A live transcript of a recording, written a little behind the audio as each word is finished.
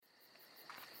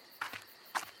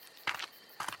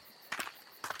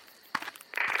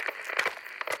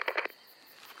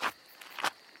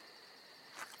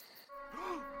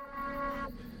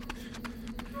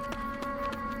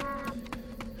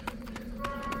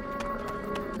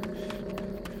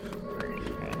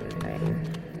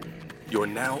You're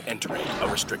now entering a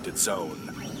restricted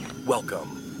zone.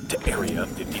 Welcome to Area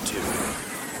 52.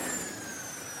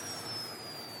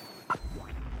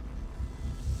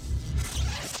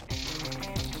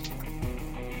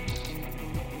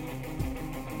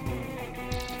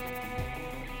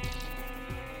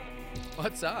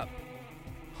 What's up?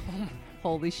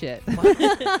 Holy shit. Hi.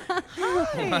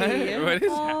 What is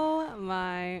Oh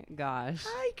my gosh.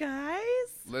 Hi, guys.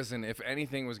 Listen, if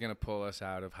anything was going to pull us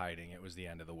out of hiding, it was the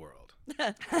end of the world.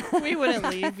 We wouldn't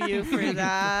leave you for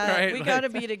that. Right, We like- got to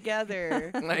be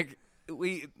together. Like,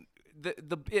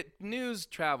 news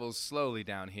travels slowly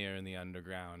down here in the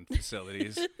underground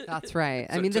facilities. That's right.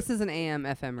 I So- mean, so- this is an AM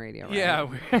FM radio, right? Yeah,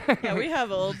 Yeah, we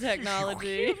have old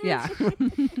technology. Yeah.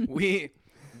 we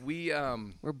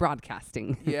We're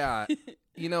broadcasting. yeah,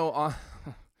 you know,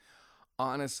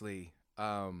 honestly,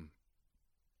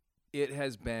 it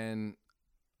has been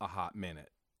a hot minute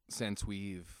since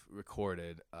we've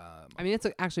recorded. I mean, it's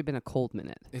actually been a cold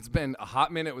minute. It's been a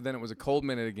hot minute, then it was a cold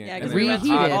minute again. Yeah, and 'cause then we it went was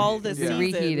through hot. all the It's seasons.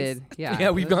 reheated. Yeah. Yeah,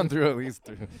 we've gone through at least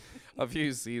a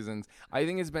few seasons. I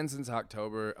think it's been since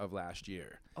October of last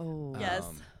year. Oh. Yes.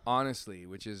 Honestly,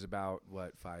 which is about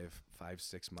what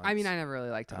 6 months. I mean, I never really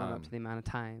like to own up Um, to the amount of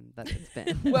time that it's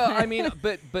been. Well, I mean,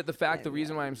 but the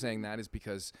reason why I'm saying that is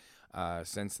because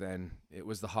since then it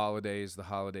was the holidays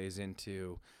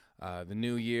into the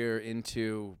new year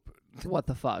into What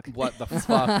the fuck? what the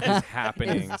fuck is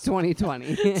happening. It's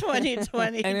 2020.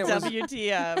 2020 And it was-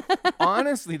 WTF.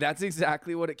 Honestly, that's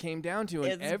exactly what it came down to.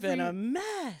 And It's been a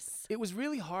mess. It was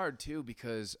really hard too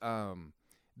because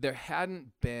there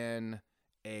hadn't been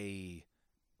a,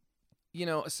 you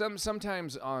know,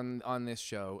 sometimes on this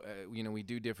show, you know, we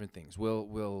do different things.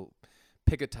 We'll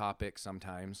pick a topic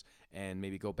sometimes and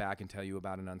maybe go back and tell you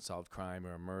about an unsolved crime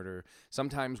or a murder.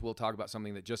 Sometimes we'll talk about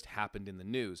something that just happened in the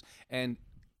news. And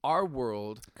our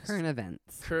world, Current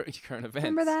events. current events.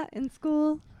 Remember that in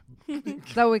school? Is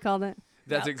that what we called it?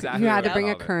 That's Yeah. exactly You what had to I bring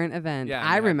a called it. current event. Yeah, I you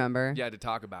had- remember. You had to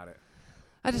talk about it.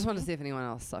 I just want to see if anyone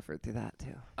else suffered through that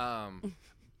too.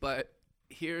 But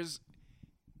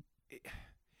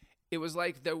it was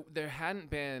like there hadn't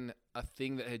been a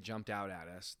thing that had jumped out at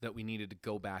us that we needed to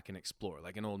go back and explore,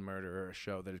 like an old murder or a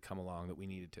show that had come along that we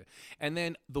needed to. And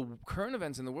then the current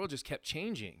events in the world just kept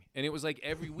changing. And it was like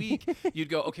every week you'd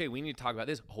go, okay, we need to talk about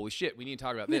this. Holy shit, we need to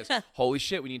talk about this. Holy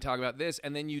shit, we need to talk about this.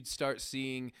 And then you'd start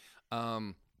seeing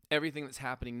everything that's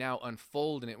happening now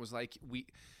unfold. And it was like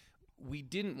we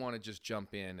didn't want to just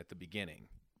jump in at the beginning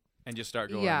and just start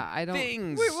going, Yeah, I don't-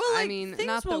 things. I mean, things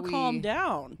not that will we- calm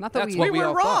down. Not that That's we what We we were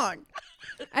all thought. wrong.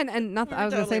 and not that, We I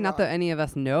was gonna were say totally not that wrong. any of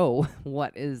us know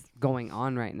what is going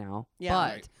on right now. Yeah.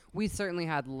 But Right. we certainly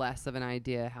had less of an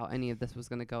idea how any of this was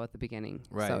gonna go at the beginning.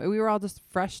 Right. So we were all just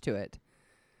fresh to it.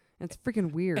 It's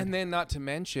freaking weird. And then, not to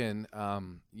mention,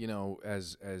 you know,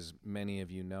 as many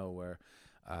of you know,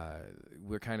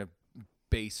 we're kind of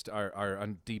based. Our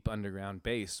deep underground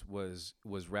base was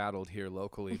rattled here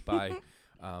locally by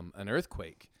an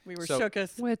earthquake. We were So-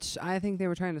 shooketh. Which I think they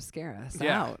were trying to scare us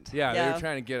Yeah, out. yeah, they Yeah. were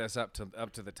trying to get us up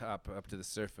to the top, up to the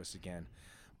surface again.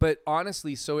 But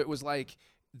honestly, so it was like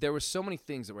there were so many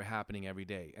things that were happening every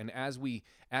day, and as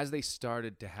they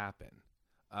started to happen,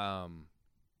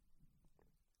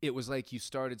 it was like you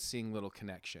started seeing little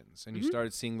connections, and you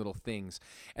started seeing little things,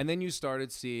 and then you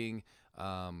started seeing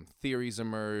theories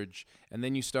emerge, and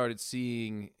then you started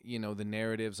seeing, you know, the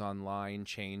narratives online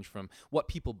change from what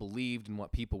people believed and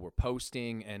what people were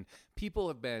posting, and people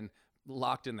have been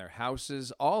locked in their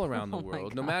houses all around the Oh my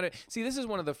world. No God. matter, see, this is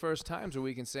one of the first times where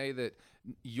we can say that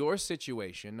your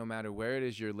situation, no matter where it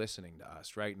is you're listening to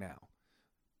us right now,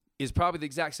 is probably the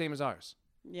exact same as ours.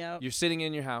 Yeah. You're sitting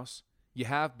in your house. You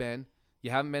haven't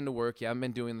been to work. You haven't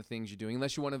been doing the things you're doing,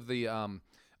 unless you're one of the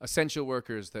essential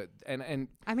workers that and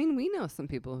I mean, we know some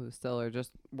people who still are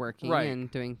just working Right. and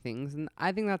doing things, and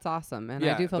I think that's awesome. And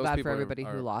Yeah, I do feel those bad for people everybody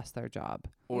are- who lost their job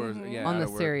or Mhm. yeah, on out the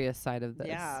of work. serious side of this.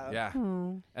 Yeah. Yeah,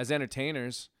 Oh. as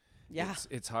entertainers, Yeah.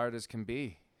 it's hard as can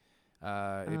be,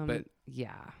 but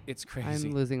Yeah, it's crazy.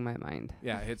 I'm losing my mind.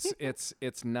 Yeah,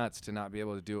 it's nuts to not be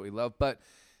able to do what we love. But,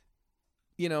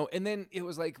 you know, and then it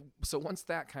was like, so once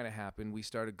that kind of happened, we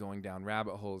started going down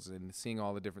rabbit holes and seeing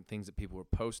all the different things that people were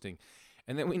posting.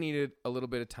 And then we needed a little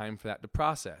bit of time for that to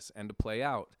process and to play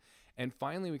out. And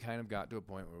finally, we kind of got to a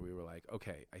point where we were like,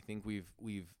 okay, I think we've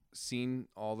seen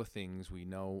all the things. We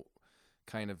know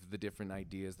kind of the different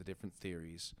ideas, the different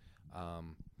theories.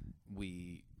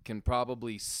 We can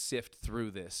probably sift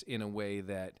through this in a way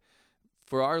that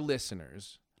for our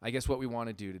listeners, I guess what we want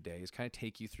to do today is kind of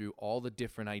take you through all the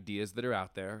different ideas that are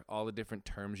out there, all the different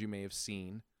terms you may have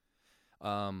seen,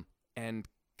 and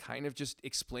kind of just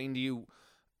explain to you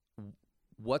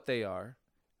what they are,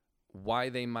 why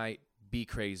they might be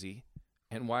crazy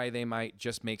and why they might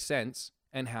just make sense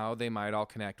and how they might all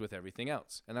connect with everything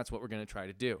else. And that's what we're going to try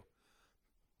to do.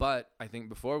 But I think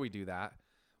before we do that,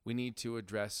 we need to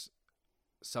address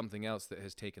something else that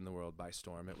has taken the world by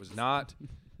storm. It was not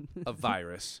a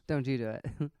virus. Don't you do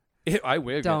it. I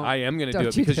will. Don't- I am going to don't do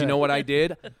it you because do you know it. what I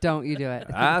did? Don't you do it.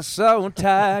 I saw a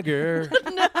tiger.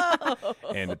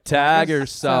 And the tiger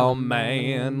saw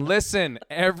man. Listen,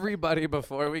 everybody,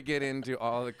 before we get into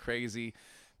all the crazy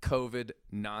COVID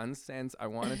nonsense, I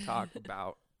want to talk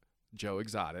about Joe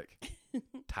Exotic,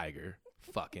 Tiger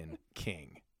fucking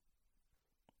King.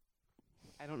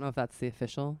 I don't know if that's the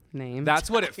official name. That's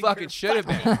what it fucking should have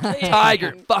been. fucking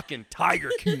Tiger King. fucking Tiger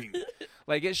King.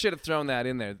 Like, it should have thrown that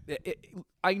in there.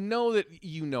 I know that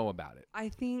you know about it. I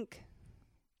think,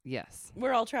 yes.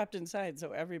 We're all trapped inside,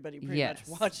 so everybody pretty Yes.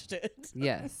 much watched it.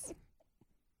 Yes.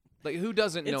 Like, who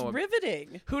doesn't It's know?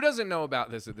 riveting. Who doesn't know about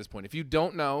this at this point? If you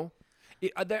don't know,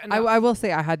 I will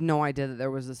say I had no idea that there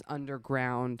was this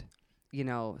underground,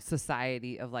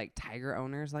 society of like tiger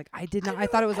owners. Like I did not. I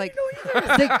thought it was like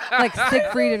like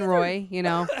Siegfried and Roy.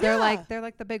 They're like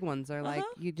the big ones. They're like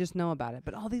you just know about it.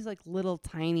 But all these like little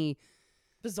tiny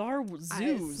Bizarre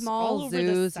zoos. small all over the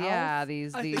zoos. South. Yeah,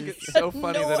 these. I think these. it's so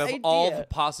funny No that of all idea. the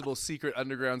possible secret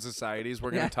underground societies we're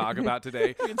going Yeah. to talk about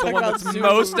today, the talk one about that's zoos.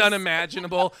 most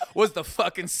unimaginable was the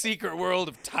fucking secret world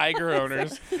of tiger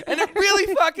owners, and it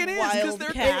really fucking is because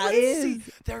they're Wildcats. crazy.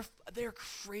 They're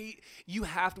crazy. You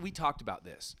have to. We talked about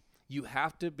this. You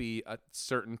have to be a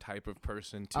certain type of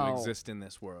person to Oh. exist in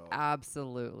this world.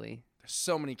 Absolutely. There's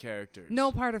so many characters.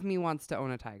 No part of me wants to own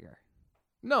a tiger.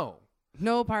 No.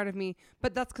 No part of me,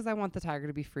 but that's because I want the tiger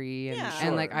to be free, and, Yeah.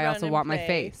 and like I Run also and want my play.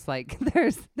 face. Like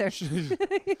there's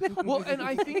Well, and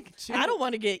I think too, I don't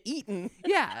want to get eaten.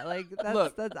 yeah, like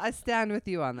Look. that's I stand with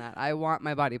you on that. I want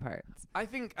my body parts. I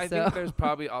think So- there's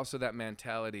probably also that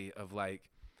mentality of like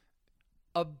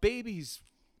a baby's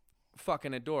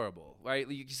fucking adorable, right?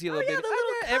 You see a little yeah, baby. the little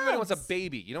Everybody wants a cubs.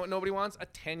 baby. You know what nobody wants? A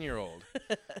 10-year-old.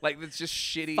 Like it's just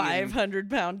shitty.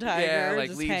 500-pound tiger like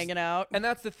just leaves- hanging out. And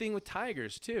that's the thing with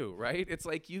tigers too, right? It's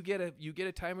like you get a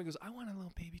tiger and goes, I want a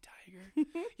little baby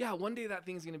tiger. Yeah, one day that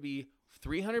thing's gonna be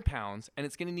 300 pounds and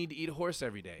it's gonna need to eat a horse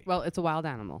every day. Well, it's a wild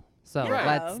animal, so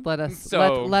Yeah.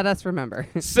 let us remember.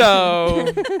 So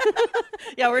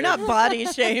Yeah, we're not body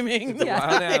shaming. the Yeah.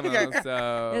 wild animal. tiger.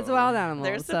 So It's a wild animal.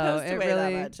 They're so supposed to it weigh that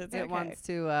really much. It's it okay. wants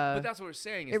to. But that's what we're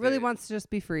saying. Is It really that wants to just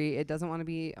be free. It doesn't want to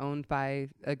be owned by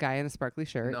a guy in a sparkly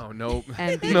shirt. No,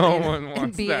 And be no in- one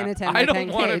wants be that. in a 10 I by don't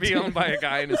 10 want to be cage. owned by a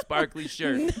guy in a sparkly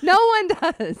shirt. No one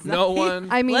does. No one.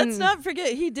 I mean, Let's not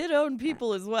forget he did own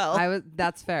people as well.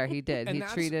 That's fair. He did. And He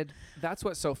that's- treated. That's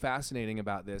what's so fascinating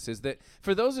about this is that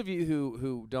for those of you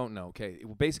who don't know, okay,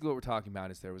 basically what we're talking about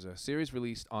is there was a series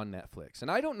released on Netflix, and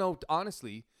I don't know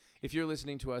honestly if you're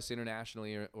listening to us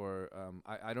internationally or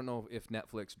I don't know if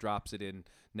Netflix drops it in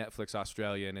Netflix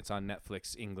Australia and it's on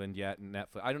Netflix England yet, and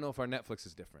Netflix. I don't know if our Netflix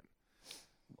is different.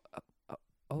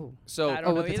 Oh. So I don't Oh,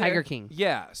 know with the either. Tiger King.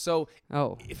 yeah, so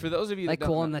Oh. for those of you Like that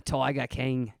don't calling know, the Tiger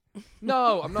King.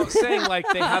 no, I'm not saying like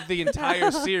they have the entire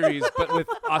series, but with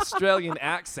Australian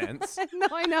accents. No,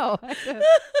 I know.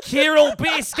 Kirill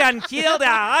Biscan killed her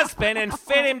husband and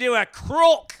fed him to a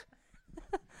crook.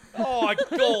 Oh,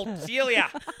 gold Celia.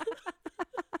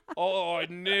 Oh, I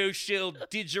knew she'll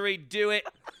didgeridoo it.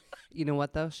 You know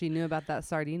what though? She knew about that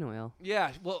sardine oil.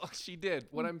 Yeah, well, she did.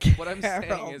 What I'm saying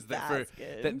Carol is that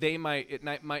Baskin. that they might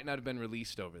not have been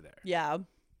released over there. Yeah,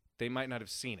 They might not have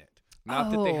seen it.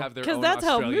 Not that they Oh. have their because own that's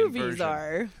how Australian movies version.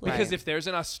 are. Because Right. if there's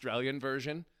an Australian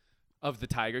version of the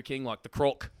Tiger King, like the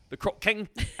Croc King,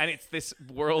 and it's this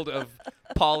world of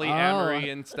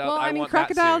polyamory and stuff. Well, I mean, want that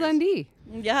Crocodile series. Dundee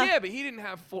Yeah. Yeah, but he didn't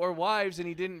have 4 wives and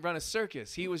he didn't run a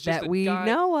circus. He was just that a we guy.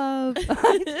 know of.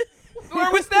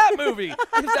 Where was that movie? If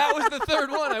that was the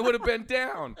third one, I would have been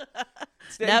down.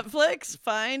 Instead- Netflix,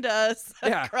 find us a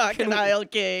Yeah, Crocodile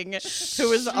King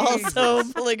who is also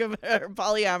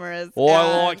polyamorous. Oh, I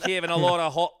and- like having a lot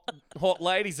of hot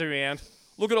ladies around.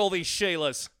 Look at all these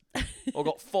Sheilas. I've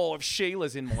got 5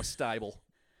 Sheilas in my stable.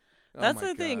 Oh That's my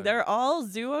the thing. God. They're all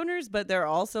zoo owners, but they're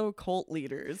also cult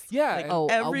leaders. Yeah, Like, and- Oh,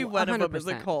 every one of them is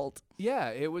a 100%. cult. Yeah,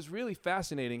 it was really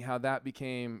fascinating how that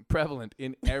became prevalent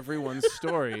in everyone's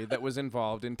story that was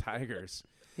involved in tigers.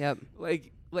 Yep.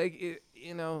 Like it,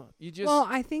 you just Well,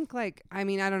 I think I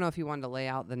don't know if you wanted to lay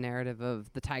out the narrative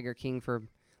of the Tiger King for,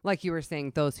 like you were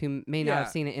saying, those who may not Yeah. have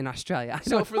seen it in Australia. I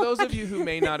So don't for those of you who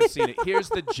may not have seen it, here's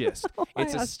the gist.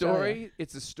 It's a Australia? story.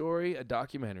 It's a story, a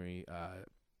documentary,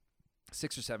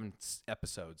 6 or 7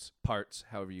 episodes, parts,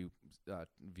 however you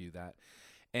view that.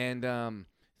 And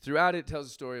throughout it tells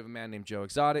the story of a man named Joe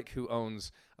Exotic who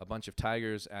owns a bunch of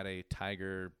tigers at a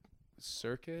tiger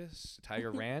circus,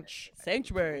 tiger ranch,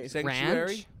 Sanctuary. sanctuary.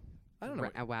 Ranch? I don't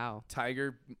know. Wow.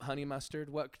 Tiger honey mustard.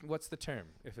 What's the term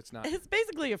if it's not? It's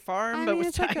basically a farm, I but mean, with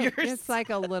it's tigers. it's like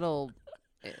a little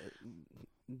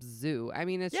zoo. I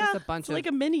mean, it's just a bunch it's of like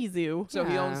a mini zoo. So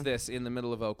he owns Yeah. this in the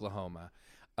middle of Oklahoma,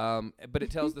 but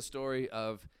it tells the story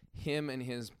of him and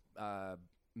his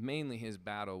mainly his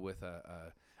battle with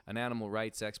an animal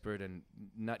rights expert and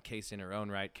nutcase in her own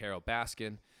right, Carol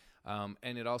Baskin.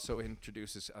 And it also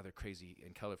introduces other crazy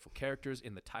and colorful characters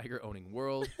in the tiger-owning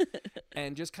world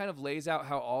and just kind of lays out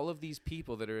how all of these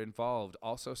people that are involved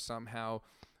also somehow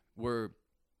were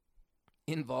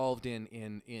involved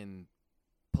in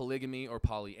polygamy or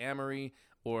polyamory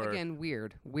or again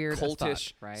weird as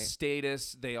cultish fuck, right?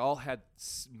 status. They all had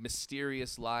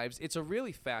mysterious lives. It's a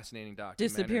really fascinating documentary.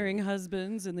 Disappearing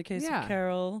husbands in the case Yeah. of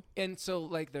Carol. And so,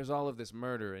 like, there's all of this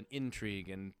murder and intrigue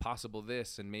and possible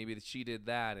this and maybe that she did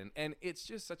that. And it's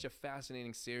just such a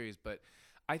fascinating series. But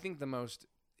I think the most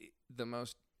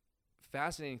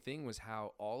fascinating thing was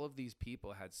how all of these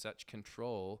people had such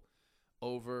control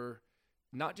over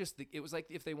not just it was like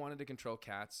if they wanted to control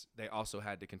cats, they also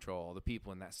had to control all the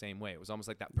people in that same way. It was almost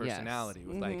like that Yes. personality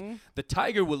with like, the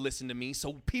tiger will listen to me,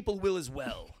 so people will as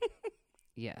well.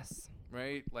 Yes.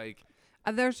 Right? Like,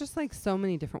 There's just like so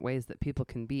many different ways that people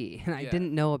can be, and I Yeah.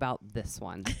 didn't know about this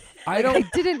one. I I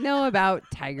didn't know about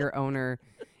tiger owner,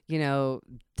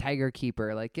 tiger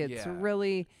keeper. Like it's Yeah.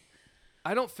 really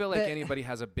I don't feel like But- anybody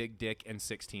has a big dick and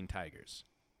 16 tigers.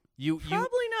 You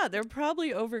Probably not. They're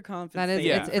probably overcompensating. that is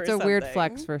Yeah. it's for a weird something.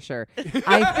 flex for sure.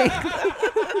 I think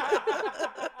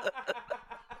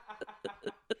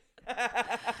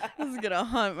This is gonna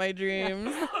haunt my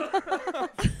dreams.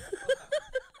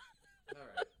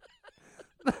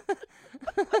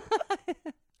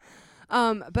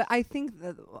 but I think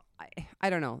that I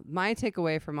don't know. My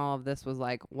takeaway from all of this was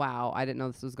like, wow, I didn't know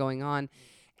this was going on.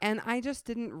 And I just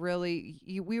didn't really,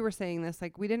 we were saying this,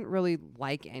 like, we didn't really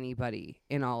like anybody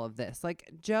in all of this. Like,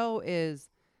 Joe is,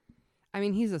 I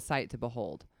mean, he's a sight to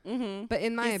behold. Mm-hmm. But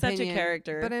in my He's such opinion, a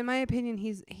character. But in my opinion,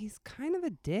 he's kind of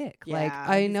a dick. Like, Yeah,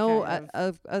 I he's know kind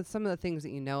of some of the things that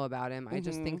you know about him. I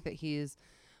just Mhm. think that he's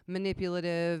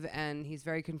manipulative and he's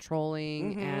very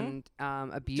controlling Mhm. and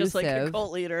abusive. Just like a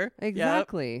cult leader. Yep.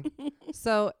 Exactly.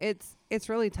 So it's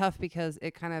really tough because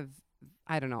it kind of,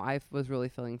 I don't know. I was really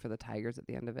feeling for the tigers at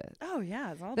the end of it. Oh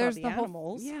yeah, it's all There's about the whole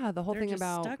animals. yeah, the whole They're thing just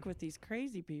about stuck with these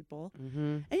crazy people, Mm-hmm.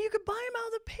 and you could buy them out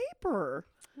of the paper.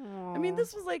 I mean,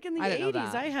 this was like in the I didn't know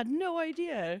 80s. that. I had no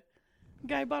idea.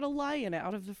 Guy bought a lion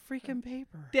out of the freaking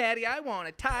paper. Daddy, I want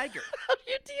a tiger. How do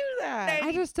you do that?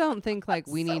 I just don't think like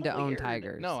we So need to own weird.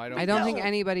 tigers. No, I don't I don't think think so.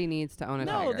 anybody needs to own a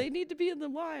No, tiger. they need to be in the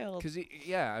wild. Because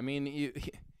I mean,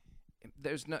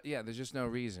 there's just no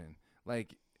reason.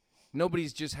 Like,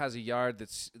 nobody's just has a yard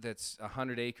that's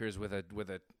 100 acres with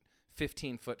a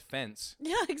 15-foot fence.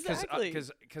 Yeah, exactly.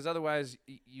 Because otherwise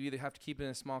you either have to keep it in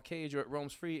a small cage or it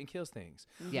roams free and kills things.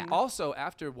 Yeah. Also,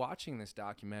 after watching this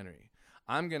documentary,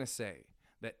 I'm gonna say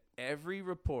that every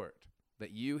report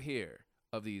that you hear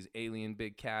of these alien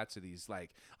big cats or these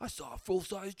like, I saw a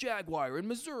full-size jaguar in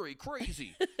Missouri,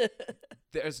 crazy.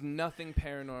 There's nothing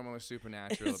paranormal or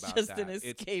supernatural It's about just that. an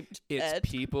escaped It's pet.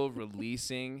 people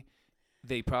releasing.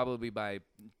 They probably buy.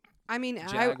 I mean,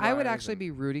 I would Jaguars actually and-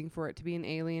 be rooting for it to be an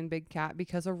alien big cat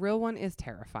because a real one is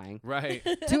terrifying. Right.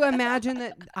 To imagine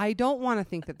that, I don't want to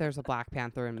think that there's a Black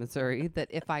Panther in Missouri, that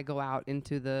if I go out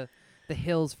into the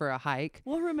hills for a hike,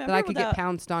 Well, remember that I could get that-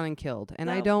 pounced on and killed.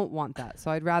 And I that- don't want that. So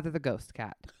I'd rather the ghost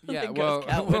cat. Yeah, The well, ghost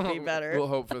cat would be better. We'll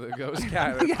hope for the ghost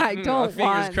cat. Yeah, I don't Fingers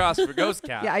want- crossed for ghost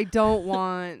cat. Yeah, I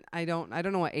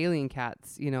don't know what alien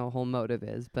cat's, whole motive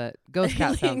is, but ghost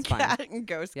cat Alien sounds fine. cat and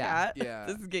ghost Yeah. cat. Yeah.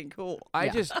 This is getting cool. I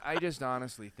Yeah. just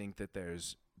honestly think that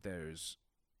there's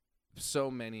so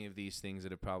many of these things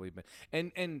that have probably been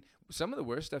and some of the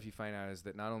worst stuff you find out is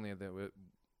that not only are there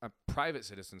private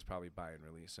citizens probably buy and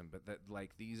release them, but that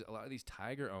like a lot of these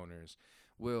tiger owners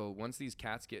will, once these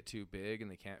cats get too big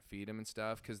and they can't feed them and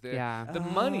stuff, because they're Yeah. the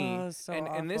money Oh, so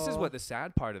and this is awful. what the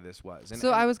sad part of this was. And, So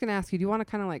and I was going to ask you, do you want to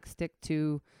kind of like stick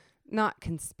to not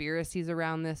conspiracies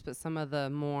around this, but some of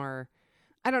the more,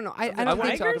 I don't know. I I don't want to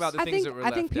think, talk about the I things think, that were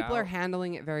I think left people are out.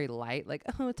 handling it very light, like,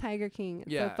 oh, Tiger King,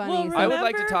 it's Yeah. so funny. Well, so- I would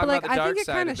like to Remember- talk but like, about the I dark think it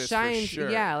side kind of of this shines. for sure.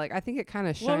 Yeah, like I think it kind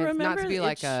of Well, shines, remember, not to be it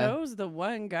like a. shows the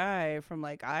one guy from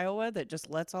like Iowa that just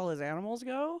lets all his animals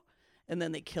go, and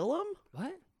then they kill him.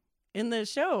 What? In the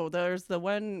show, there's the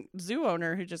one zoo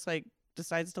owner who just like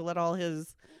decides to let all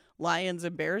his lions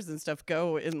and bears and stuff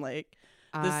go in like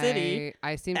the city,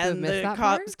 I seem to have and missed the that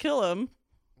cops part. kill him.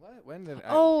 what? When did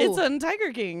Oh, It's on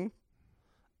Tiger King.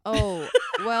 oh,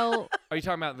 Well, Are you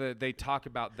talking about they talk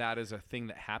about that as a thing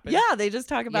that happened? Yeah, they just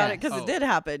talk about it Yes. because Oh. it did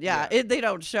happen. Yeah, Yeah. they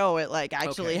don't show it like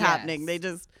actually Okay. happening. Yes. They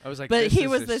just. I was like, But this he is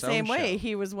was his the own same way. show.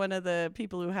 He was one of the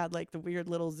people who had like the weird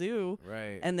little zoo,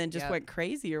 Right. and then just Yep. went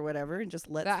crazy or whatever, and just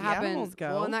let that the happened. animals go.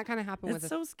 Well, and that kind of happened it's with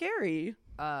so scary.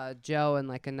 Joe and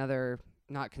like another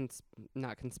not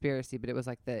conspiracy, but it was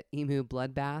like the emu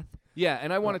bloodbath. Yeah,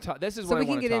 and I want to talk. This is So what we I can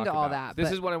want to get talk into about. all that. This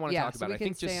but is what I want to yeah, talk so about. we I can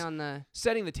think stay just on the.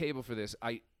 setting the table for this.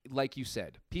 Like you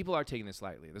said, people are taking this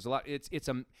lightly. There's a lot.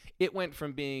 It went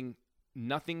from being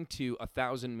nothing to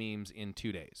 1,000 memes in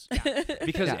 2 days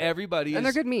because Yeah. everybody And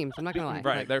is they're good memes. I'm not gonna lie.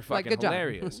 right. Like, They're fucking good job.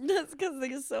 hilarious. That's because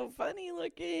he's so funny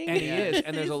looking. And he is,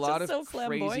 and there's He's a lot of just so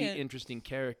crazy, flamboyant. interesting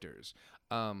characters.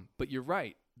 But you're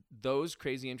right; those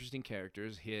crazy, interesting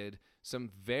characters hid some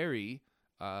very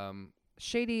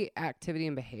Shady activity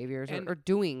and behaviors And or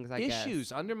doings, I guess.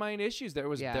 issues, undermined issues. There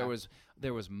was Yeah.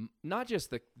 not just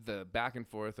the back and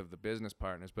forth of the business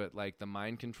partners, but like the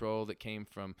mind control that came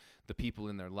from the people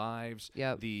in their lives.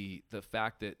 Yep. The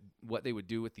fact that what they would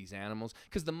do with these animals,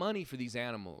 because the money for these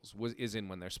animals is in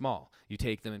when they're small. You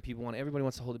take them and everybody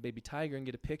wants to hold a baby tiger and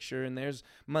get a picture, and there's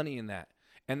money in that.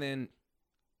 And then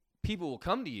people will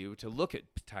come to you to look at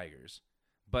tigers,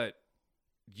 but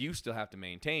you still have to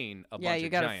maintain a bunch you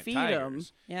of gotta giant feed tigers.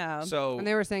 them. Yeah. So And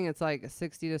they were saying it's like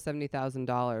 $60,000 to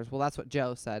 $70,000. Well, that's what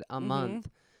Joe said a month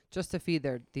just to feed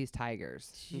these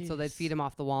tigers. And so they'd Jeez. feed them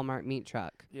off the Walmart meat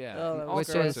truck, yeah, Oh, all which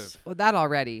sorts is of that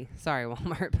already. Sorry,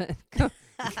 Walmart, but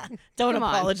Don't Come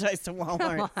on. apologize to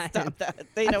Walmart. on. Stop that.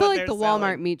 They I know feel what like the they're Walmart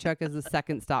selling. meat truck is the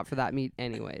second stop for that meat,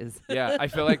 anyways. Yeah, I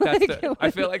feel like that's Like, the.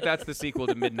 I feel like that's the sequel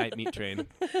to Midnight Meat Train.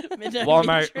 Midnight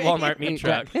Walmart Meat Train. Walmart meat Meat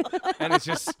truck, truck. and it's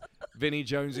just Vinny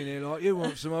Jones in there like, you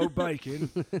want some old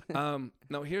bacon?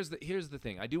 No, here's the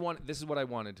thing. I do want. This is what I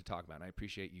wanted to talk about. And I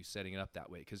appreciate you setting it up that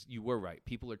way because you were right.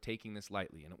 People are taking this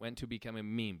lightly, and it went to become a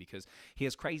meme because he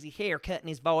has crazy haircut and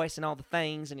his voice and all the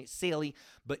things, and it's silly.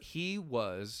 But he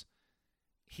was.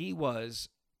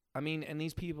 I mean, and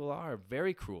these people are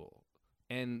very cruel.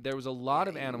 And there was a lot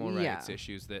of animal Yeah. rights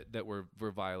issues that were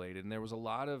violated, and there was a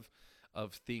lot of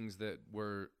things that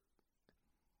were,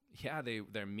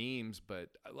 they're memes, but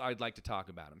I'd like to talk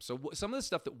about them. So some of the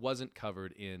stuff that wasn't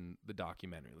covered in the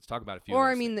documentary. Let's talk about a few. Or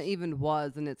of I those mean, that things. even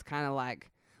was, and it's kind of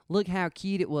like, look how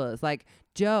cute it was. Like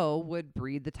Joe would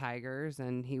breed the tigers,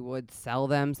 and he would sell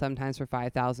them sometimes for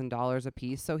 $5,000 a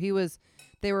piece. So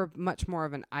they were much more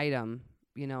of an item,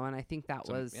 and I think that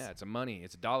was. It's a money,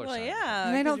 it's a dollar Well, sign. yeah.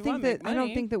 And I 'cause don't you think wanna that make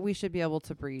money. that we should be able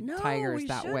to breed No, tigers we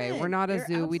that way. We're shouldn't. not a You're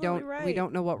zoo. We absolutely we right.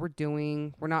 don't know what we're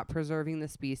doing. We're not preserving the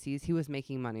species. He was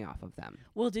making money off of them.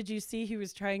 Well, did you see he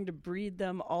was trying to breed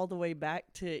them all the way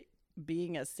back to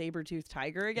being a saber-toothed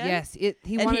tiger again? Yes, he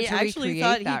And wanted he to actually recreate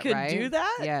thought he that, could right? do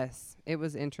that? Yes, it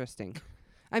was interesting.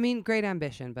 I mean, great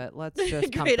ambition, but let's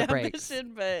just pump Great the brakes.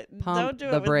 ambition, but Pump don't do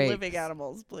the it with living brakes.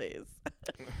 animals, please.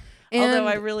 And Although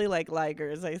I really like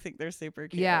ligers. I think they're super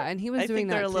cute. Yeah, and he was I doing think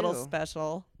they're that a little too.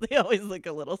 special. They always look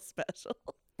a little special.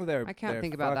 Well, I can't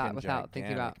think about that without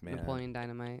thinking about Napoleon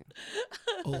Dynamite.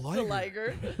 The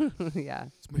liger. Yeah,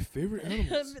 It's my favorite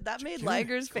animal. That made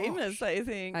ligers famous, I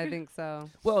think. I think so.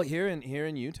 Well, here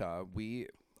in Utah,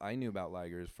 I knew about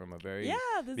ligers from a very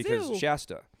the because zoo.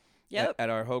 Shasta. Yep. At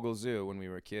our Hogle Zoo when we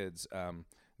were kids,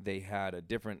 they had a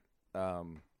different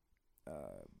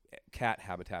cat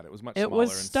habitat. It was much It smaller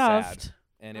was and stuffed. sad.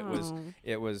 And it Oh.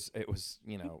 was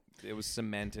it was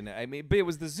cement, and but it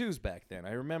was the zoos back then.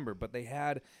 I remember, but they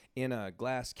had in a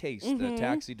glass case the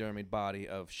taxidermied body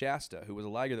of Shasta, who was a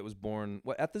liger that was born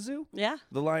at the zoo. Yeah.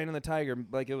 The lion and the tiger,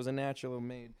 like it was a natural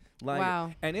made liger.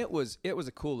 Wow. And it was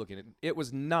a cool looking. It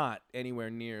was not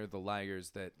anywhere near the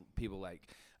ligers that people like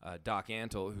Doc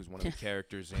Antle, who's one of the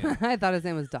characters in. I thought his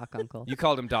name was Doc Uncle. You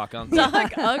called him Doc Uncle.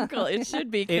 Doc Uncle. It should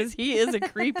be because he is a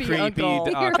creepy uncle.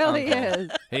 He Doc really Uncle.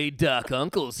 is. Hey, Doc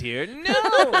Uncle's here.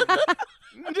 No,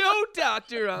 no,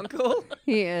 Doctor Uncle.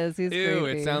 He is. He's Ew,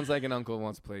 creepy. it sounds like an uncle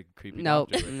wants to play creepy.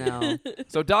 Nope. doctor. No.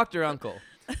 So Doctor Uncle,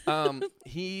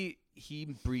 he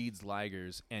breeds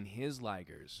ligers, and his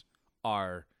ligers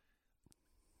are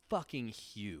fucking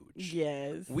huge.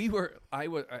 Yes. I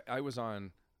was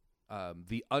on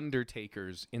the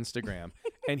Undertaker's Instagram,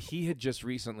 and he had just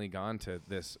recently gone to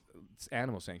this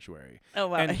animal sanctuary. Oh,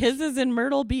 wow. And His is in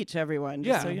Myrtle Beach, everyone.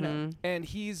 Just Yeah. so you know. Mhm. And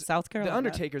he's South Carolina. The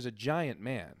Undertaker's a giant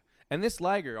man, and this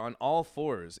liger on all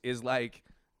fours is like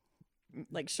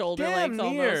Like shoulder damn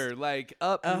length near, almost. like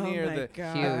up Oh near my the.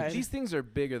 God. These things are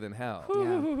bigger than hell.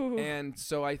 Whew. And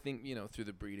so I think through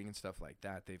the breeding and stuff like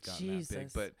that, they've gotten that big.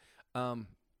 Jesus.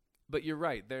 But you're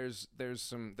right. There's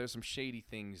some shady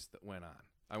things that went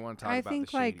on. I want to talk I about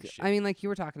think the shady like shit. I mean like you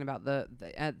were talking about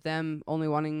at them only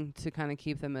wanting to kind of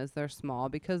keep them as they're small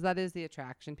because that is the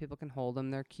attraction. People can hold them.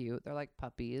 They're cute. They're like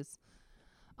puppies.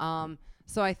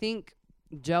 So I think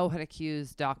Joe had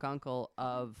accused Doc Uncle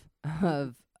of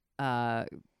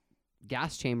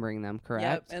gas chambering them, correct?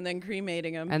 Yep, and then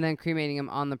cremating him. And then cremating them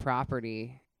on the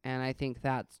property. And I think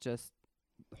that's just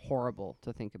horrible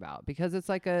to think about because it's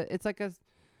like a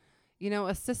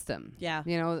a system. Yeah.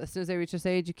 As soon as they reach this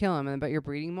age, you kill them, but you're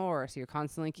breeding more, so you're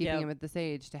constantly keeping them at this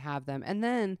age to have them. And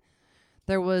then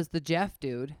there was the Jeff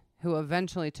dude who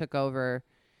eventually took over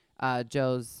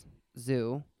Joe's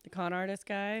zoo. The con artist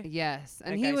guy. Yes,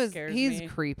 and That guy scares he's me.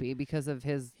 creepy because of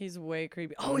his He's way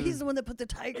creepy. Oh, he's the one that put the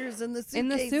tigers in the suitcases. in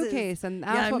the suitcase, and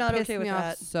that's I'm what not pissed okay with me off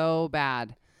that. so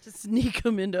bad. To sneak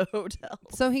them into hotels.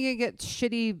 So he could get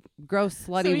shitty, gross,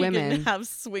 slutty so he women. can have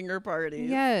swinger parties.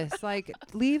 Yes, like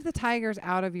leave the tigers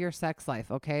out of your sex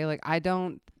life, okay? Like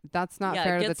that's not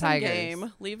fair to get the some tigers.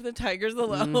 game. Leave the tigers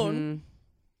alone. Mhm.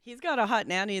 He's got a hot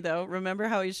nanny though. Remember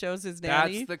how he shows his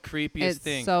nanny? That's the creepiest It's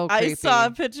thing. so creepy. I saw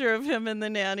a picture of him and the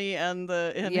nanny and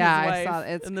his wife I saw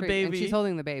it's and the creepy. baby. And she's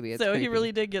holding the baby. It's so he creepy.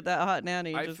 really did get that hot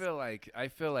nanny. I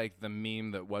feel like the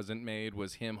meme that wasn't made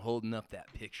was him holding up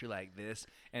that picture like this,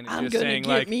 and it's I'm just gonna saying get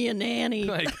like, me a nanny.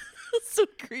 like, so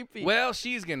creepy. well,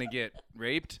 she's gonna get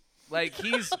raped. Like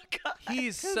he's Oh, God.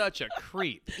 he's such a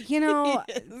creep. but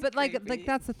is like creepy.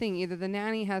 that's the thing. Either the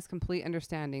nanny has complete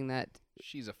understanding that,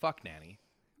 She's a fuck nanny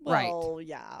right. Well,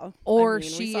 yeah. or I mean,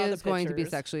 we she saw the is going to be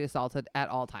pictures. sexually assaulted at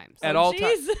all times. at all times.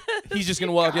 Jesus. He's just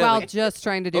gonna walk out. While like, just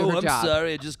trying to do her job.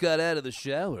 I just got out of the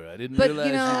shower. I didn't But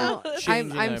realize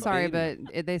I'm sorry,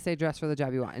 but they say dress for the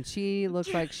job you want, and she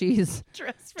looks like she's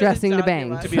Dress for dressing the to job bang.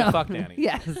 you want. To be a fuck nanny.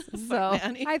 Yes. So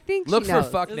nanny. I think Look she for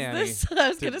knows. fuck Is nanny. this, I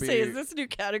was to gonna say, be- is this a new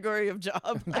category of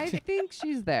job? I think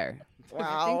she's there.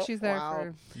 I think she's there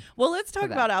for. Well, let's talk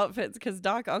that. about outfits because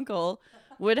Doc Uncle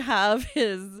would have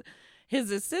his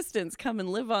assistants come and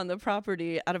live on the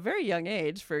property at a very young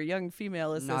age for young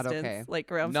female Not assistants, okay.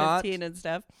 like around Not 15 and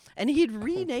stuff. And he'd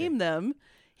rename them.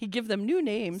 He'd give them new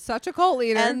names. Such a cult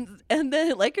leader. And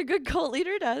then, like a good cult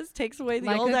leader does, takes away the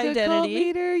like old a good cult identity.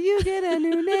 leader, you get a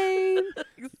new name.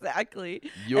 Exactly.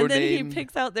 Your and then name. he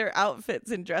picks out their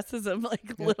outfits and dresses them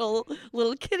like little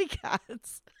kitty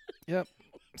cats Yep.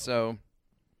 So.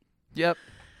 Yep.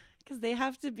 because they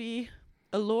have to be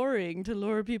alluring to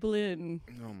lure people in.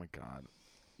 Oh my god.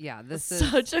 Yeah, this is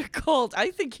Such a cult. I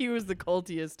think he was the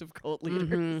cultiest of cult leaders.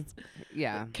 Mhm.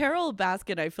 Yeah. Carol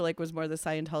Baskin, I feel like, was more the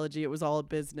Scientology. It was all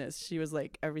business. She was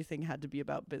like, everything had to be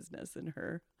about business in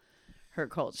her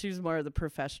cult. She was more of the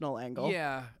professional angle.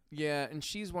 Yeah, and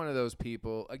she's one of those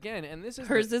people again. And this is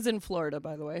Hers is in Florida,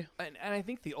 by the way. and I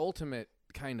think the ultimate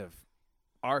kind of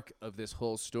arc of this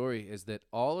whole story is that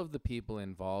all of the people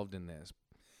involved in this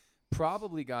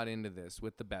probably got into this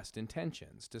with the best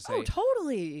intentions to say, Oh,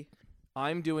 totally.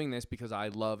 I'm doing this because I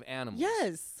love animals.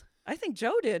 Yes. I think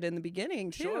Joe did in the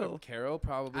beginning, too. Sure. Carol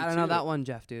probably I don't know too. that one,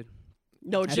 Jeff, dude.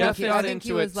 No, I Jeff think he- got I think he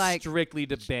into was it like- strictly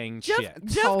to bang Jeff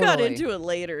chicks. got Totally. into it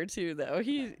later too, though.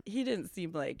 He didn't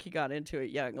seem like he got into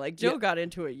it young. Like Joe Yeah. got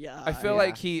into it young. I feel yeah.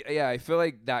 like I feel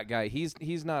like that guy. He's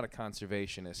not a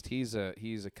conservationist. He's a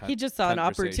he just saw an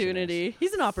conversationalist. opportunity.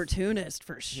 He's an opportunist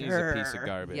for sure. He's a piece of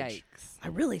garbage. Yikes. I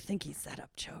really think he set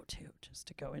up Joe too, just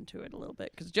to go into it a little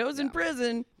bit, because Joe's in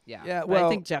prison. Yeah. Yeah, But well, I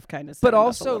think Jeff kind of. but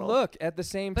also look at the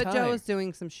same But time. Joe is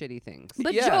doing some shitty things.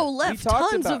 But Yeah, Joe we left talked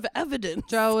tons about- of evidence.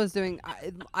 Joe is doing.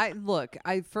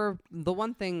 For the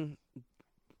one thing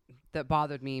that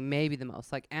bothered me maybe the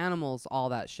most, like animals, all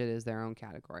that shit is their own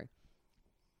category.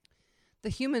 The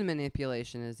human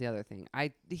manipulation is the other thing.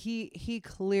 He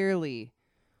clearly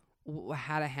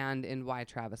had a hand in why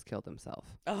Travis killed himself.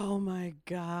 Oh my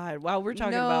God! Wow, we're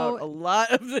talking No- about a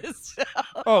lot of this show.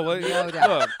 Oh well, No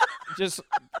doubt. look, just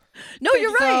No,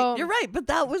 you're So- right. You're right. But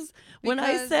that was when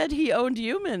I Because- said he owned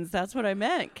humans. That's what I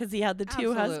meant, because he had the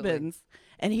two Absolutely. husbands,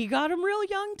 and he got them real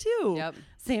young too. Yep.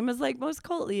 Same as like most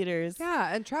cult leaders.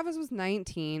 Yeah, and Travis was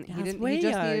 19. Yeah, He it's didn't. way He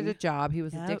just needed young. a job. He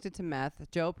was Yep. addicted to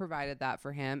meth. Joe provided that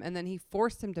for him, and then he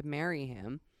forced him to marry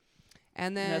him.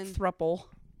 And And then a thruple,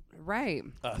 right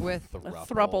with a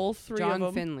thruple, three John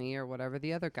of them. Finley or whatever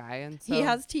the other guy, and so He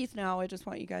has teeth now. I just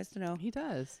want you guys to know. he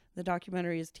does. The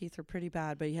documentary, his teeth are pretty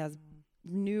bad, but he has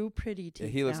new pretty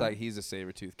teeth. he looks now. like he's a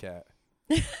saber-toothed cat.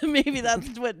 Maybe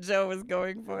that's what Joe was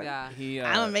going for. Yeah. He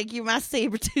I'm gonna make you my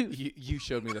saber tooth. you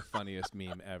showed me the funniest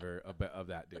meme ever of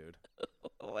that dude.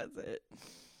 What was it?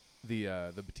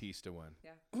 The Batista one.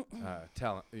 Yeah.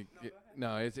 Tell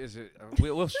no,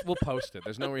 we'll post it.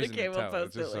 There's no reason Okay, to we'll tell. post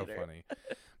It's just it so later. funny.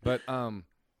 But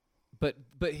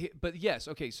But yes,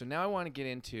 okay. So now I want to get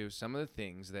into some of the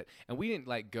things that, and we didn't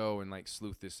like go and like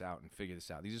sleuth this out and figure this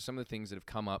out. These are some of the things that have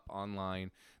come up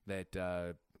online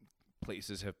that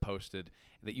places have posted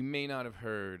that you may not have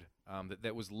heard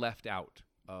that was left out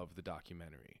of the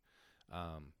documentary.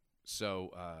 So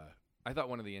I thought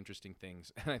one of the interesting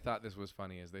things, and I thought this was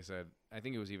funny, is they said, I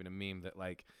think it was even a meme that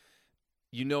like,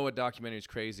 a documentary is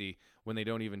crazy when they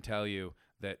don't even tell you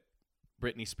that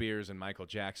Britney Spears and Michael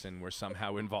Jackson were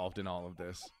somehow involved in all of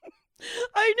this.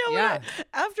 I know. Yeah.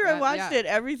 After I watched it,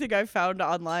 everything I found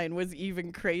online was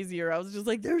even crazier. I was just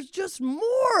like, there's just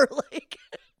more. Like,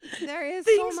 There is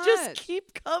things so just much.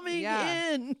 keep coming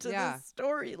in to Yeah. the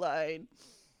storyline.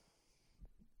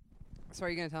 So are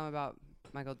you gonna tell him about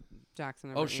Michael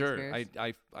Jackson? Or Oh, Britney sure. Spears?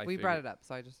 I We brought it up,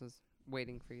 so I just was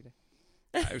waiting for you to.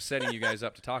 I was setting you guys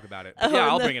up to talk about it. But yeah,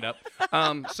 I'll bring it up.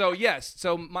 So yes,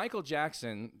 so Michael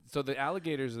Jackson. So the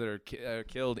alligators that are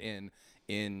killed in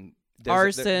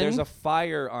Arson. There's a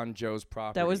fire on Joe's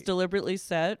property. That was deliberately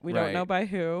set. We don't Right. know by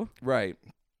who. Right.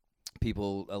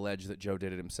 People allege that Joe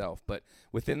did it himself, but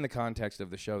within the context of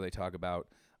the show, they talk about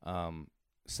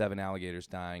 7 alligators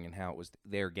dying and how it was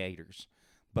their gators.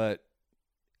 But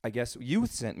I guess you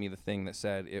sent me the thing that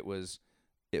said it was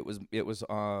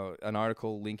an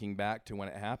article linking back to when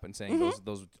it happened, saying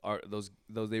those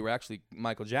they were actually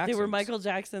Michael Jackson's. They were Michael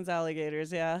Jackson's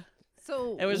alligators, yeah.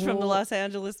 So It was from the Los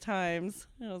Angeles Times.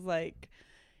 It was like,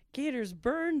 gators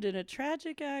burned in a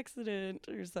tragic accident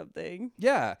or something.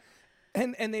 Yeah,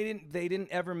 and they didn't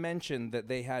ever mention that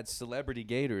they had celebrity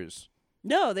gators.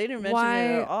 No, they didn't mention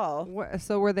it at all.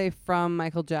 So were they from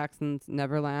Michael Jackson's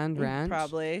Neverland Ranch?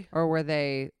 Probably. Or were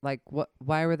they like what?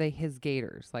 Why were they his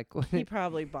gators? Like what? He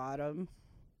probably bought them.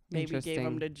 Maybe gave Interesting.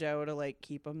 them to Joe to like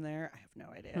keep them there. I have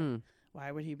no idea. Why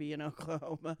would he be in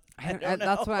Oklahoma? I don't know.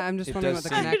 That's why I'm just It wondering does what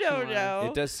the seem- connection I don't was. know.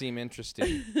 It does seem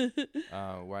interesting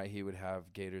why he would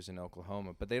have gators in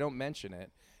Oklahoma, but they don't mention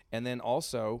it. And then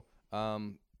also,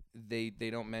 they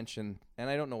don't mention, and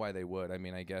I don't know why they would. I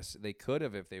mean, I guess they could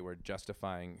have if they were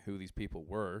justifying who these people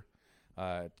were,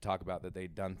 talk about that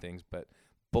they'd done things. But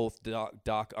both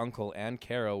Doc Uncle and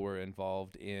Carol were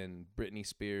involved in Britney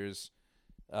Spears.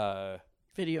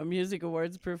 Video Music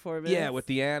Awards performance. Yeah, with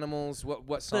the animals.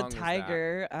 What song the was that?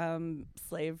 tiger,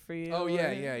 Slave for You. Oh, yeah,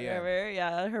 or yeah. whatever.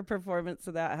 Yeah, her performance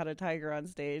of that had a tiger on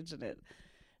stage, and it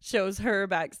shows her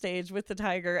backstage with the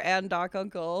tiger and Doc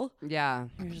Uncle. Yeah.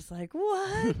 You're just like,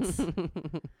 what?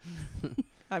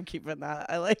 I'm keeping that.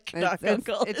 I like Doc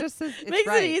Uncle. It just is, it's makes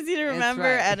right. it easy to It's remember,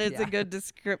 right. and it's Yeah. a good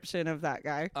description of that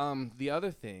guy. The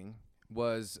other thing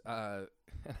was, and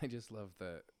I just love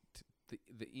the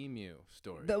emu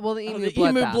story. The emu The bloodbath.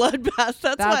 emu bloodbath.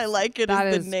 That's why I like it that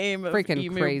as is the name of freaking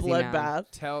emu crazy, man. bloodbath.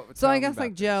 Tell So I me guess about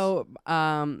like this. Joe,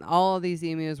 all of these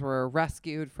emus were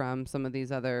rescued from some of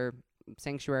these other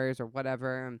sanctuaries or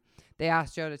whatever. And they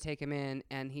asked Joe to take him in,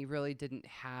 and he really didn't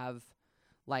have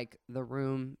like the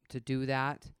room to do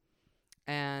that.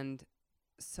 And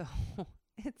so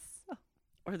it's so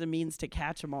Or the means to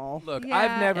catch them all. Look, Yeah,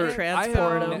 I've never it's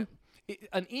Transport so- 'em.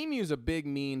 An emu's a big,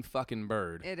 mean fucking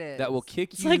bird. It is. That will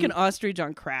kick It's you. like an ostrich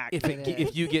on crack. if It if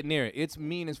is. you get near it, it's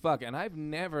mean as fuck. And I've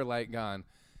never like gone,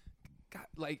 God,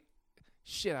 like,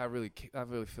 shit. I really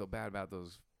feel bad about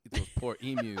those poor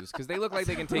emus because they look like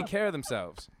they can take care of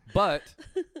themselves. But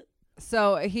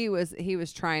So he was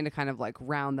trying to kind of like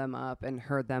round them up and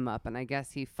herd them up, and I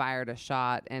guess he fired a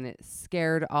shot and it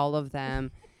scared all of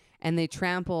them, and they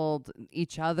trampled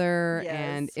each other,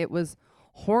 and Yes. it was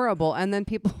horrible. And then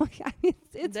people, I mean,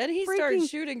 it's then he freaking, started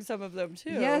shooting some of them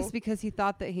too. Yes, because he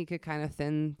thought that he could kind of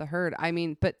thin the herd. I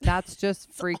mean, but that's just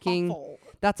It's freaking. awful.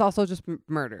 That's also just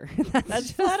murder. That's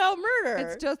just, flat out murder.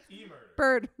 It's just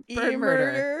bird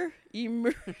murder.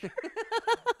 E-murder.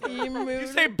 you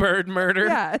say bird murder?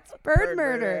 Yeah, it's bird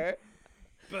murder.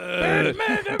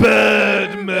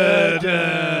 Bird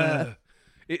murder.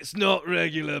 It's not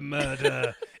regular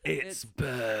murder. It's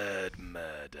bird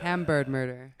murder. Hambird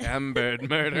murder. Bird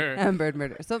murder. Hambird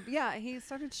murder. So yeah, he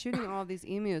started shooting all of these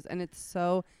emus, and it's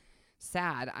so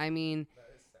sad. I mean,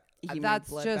 Emu that's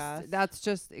bloodbath.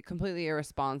 just completely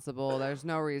irresponsible. There's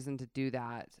no reason to do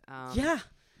that. Yeah.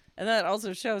 And that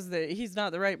also shows that he's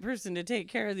not the right person to take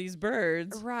care of these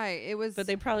birds. Right. It was. But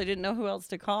they probably didn't know who else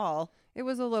to call. It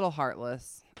was a little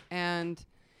heartless, and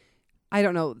I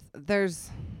don't know. There's.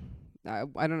 I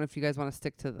don't know if you guys want to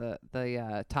stick to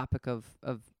the topic of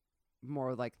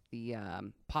more like the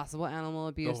possible animal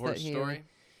The abuse that horse he. story.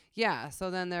 Yeah.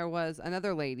 So then there was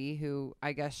another lady who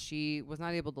I guess she was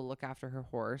not able to look after her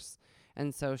horse,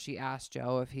 and so she asked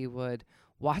Joe if he would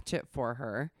watch it for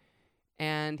her,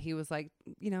 and he was like,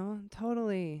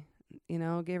 totally,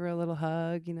 gave her a little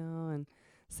hug, and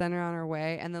sent her on her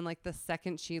way. And then like the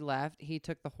second she left, he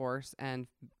took the horse and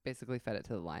basically fed it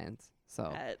to the lions. So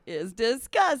That is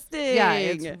disgusting. yeah,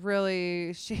 it's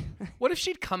really What if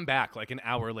she'd come back like an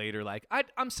hour later? Like,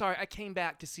 I'm sorry, I came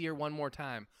back to see her one more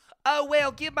time. Oh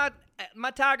well, give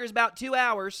my tiger's about 2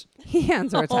 hours. he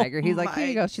hands her a tiger. He's like, here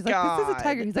you go. She's like, this is a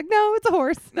tiger. He's like, no, it's a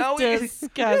horse. No,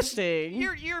 disgusting.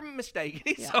 you're mistaken.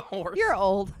 He's a horse. You're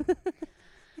old.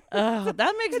 Oh,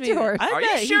 that makes It's me. yours. I Are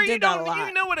bet you sure he you did that a don't? lot.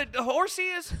 You know what a horse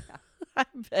is? I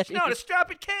bet. It's not a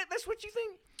strapping cat. That's what you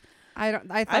think. I thought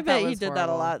I that bet was he did that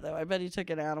a horrible. lot, though. I bet he took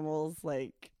in animals,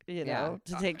 like, you Yeah. know,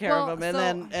 to take care Well, of them, and so-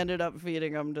 then ended up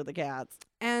feeding them to the cats.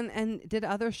 And did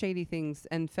other shady things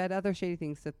and fed other shady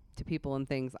things to people and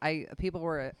things. People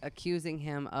were accusing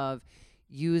him of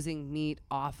using meat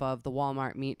off of the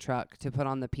Walmart meat truck to put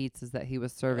on the pizzas that he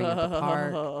was serving at the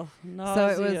park. Oh, So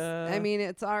it was. nausea. I mean,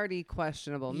 it's already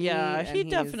questionable. yeah, meat, he and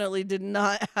he's- definitely did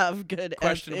not have good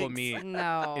Questionable ethics. meat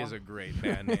No. is a great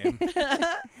band name.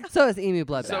 So is Emu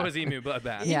Bloodbath. So is Emu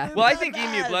Bloodbath. Yeah. Well, I think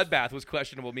Bloodbath. Emu Bloodbath was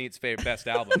Questionable Meat's best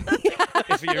album.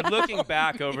 If you're looking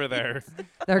back over their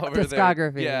their over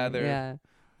discography. yeah,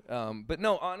 yeah. but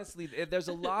no, honestly, there's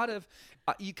a lot of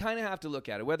you kind of have to look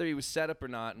at it, whether he was set up or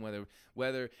not, and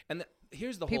whether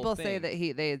here's the People whole thing. say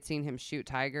that they had seen him shoot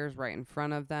tigers right in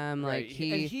front of them. Right. Like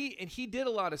he did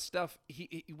a lot of stuff.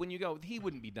 When you go, he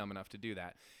wouldn't be dumb enough to do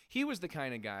that. He was the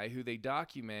kind of guy who they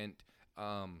document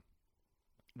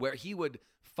where he would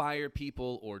fire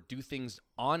people or do things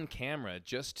on camera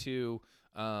just to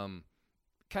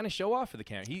kind of show off for the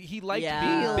camera. He liked Yeah.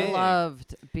 being he big.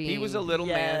 loved being. He was a little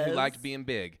man who Yes. liked being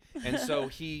big, and so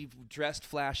he dressed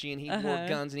flashy and he wore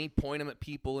guns and he'd point them at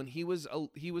people, and he was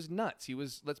nuts. He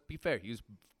was, let's be fair, he was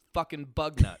fucking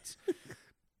bug nuts.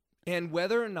 And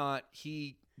whether or not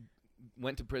he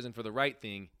went to prison for the right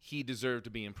thing, he deserved to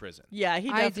be in prison. Yeah, he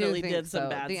I do definitely think did some so.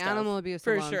 bad the stuff. animal abuse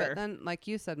for alone, sure. but then like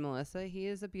you said, Melissa, he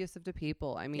is abusive to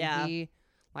people. I mean, Yeah. he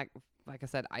like I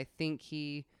said, I think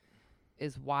he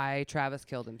is why Travis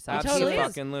killed himself. totally he is. was,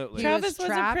 Absolutely. he Travis was was a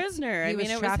trapped. prisoner. I He mean, was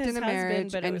it was trapped his in a husband,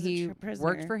 marriage, but it and was he a prisoner.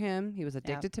 worked for him. He was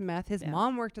addicted to meth. His Yeah.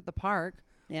 mom worked at the park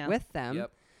Yeah. with them.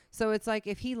 Yep. So it's like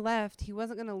if he left, he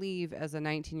wasn't going to leave as a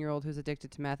 19-year-old who's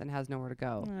addicted to meth and has nowhere to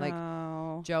go. Like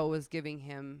Oh, Joe was giving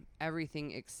him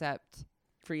everything except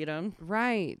freedom.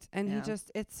 right, and Yeah.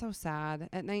 it's so sad.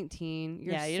 At 19,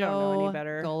 you're Yeah, you so don't know any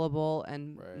better. gullible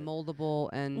and Right. moldable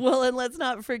and Well, and let's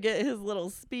not forget his little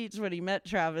speech when he met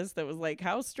Travis that was like,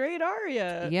 "How straight are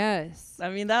you?" yes. I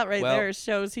mean, that right Well- there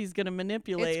shows he's going to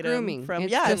manipulate It's grooming. him from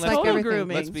It's yeah, just it's like total everything.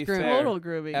 grooming. Let's be It's grooming. fair. Total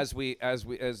grooming.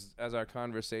 As our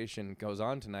conversation goes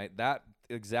on tonight, that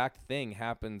exact thing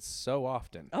happens so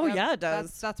often. Oh Yep, yeah, it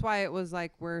does. That's why it was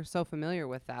like we're so familiar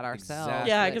with that ourselves. Exactly.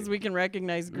 Yeah, because we can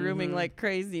recognize grooming Mhm. like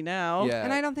crazy now. Yeah.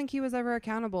 And I don't think he was ever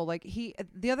accountable. Like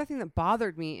the other thing that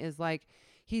bothered me is like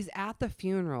he's at the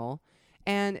funeral,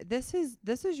 and this is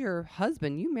your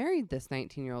husband. You married this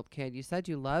 19-year-old kid. You said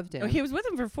you loved him. Oh, he was with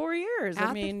him for 4 years.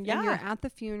 I mean, and yeah. you're at the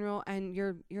funeral, and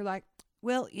you're like,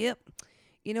 well, yep.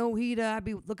 You know, he'd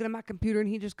be looking at my computer, and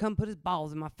he'd just come put his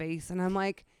balls in my face, and I'm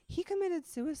like, he committed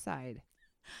suicide.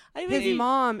 I His think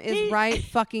mom is he- right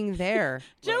fucking there.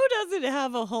 Joe doesn't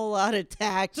have a whole lot of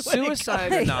tact. when it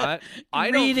Suicide or comes not, to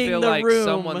I don't reading feel the like room.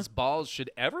 someone's balls should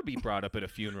ever be brought up at a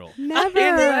funeral. Never.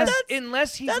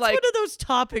 Unless he's That's like, one of those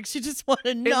topics you just want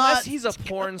to not. unless he's a go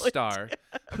porn into. star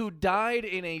who died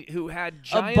who had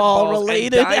giant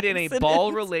ball-related balls and died in a accident.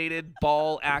 ball-related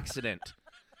ball accident.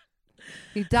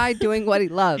 He died doing what he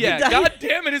loved. Yeah, died- God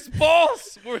damn it, his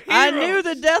balls were heroes. I knew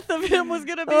the death of him was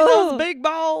gonna be Oh. those big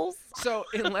balls. So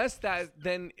unless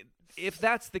then if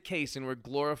that's the case and we're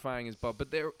glorifying his ball,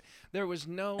 but there was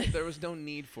no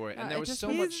need for it, and No, there it was just- so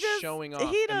He's much just- showing off.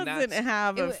 He and doesn't that's,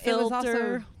 have a It was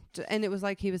filter. also, and it was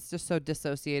like he was just so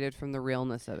dissociated from the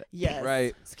realness of it. Yes.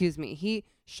 right. Excuse me. He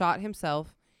shot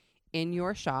himself in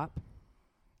your shop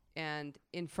and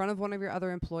in front of one of your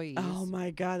other employees. Oh my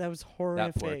god, that was That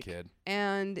horrific. poor kid.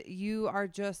 And you are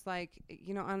just like,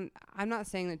 you know, I'm not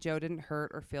saying that Joe didn't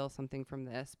hurt or feel something from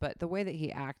this, but the way that he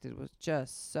acted was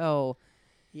just so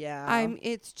Yeah.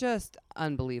 it's just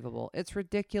unbelievable. It's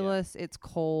ridiculous, it's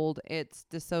cold, it's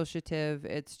dissociative,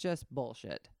 it's just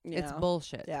bullshit. It's Yeah.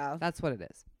 bullshit. Yeah. That's what it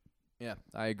is. Yeah,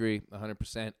 I agree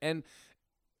 100%. And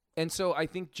so I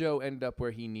think Joe ended up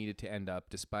where he needed to end up,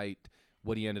 despite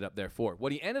what he ended up there for.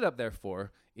 What he ended up there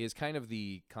for is kind of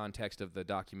the context of the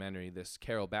documentary. This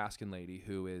Carol Baskin lady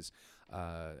who is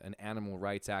an animal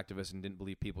rights activist and didn't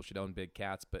believe people should own big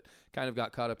cats, but kind of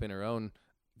got caught up in her own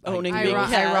Owning ideals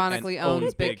big cats. Ironically and owned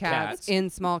owns big cats in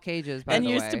small cages, by and the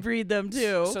used way. to breed them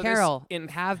too. So this Carol, in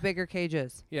have bigger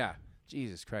cages. Yeah,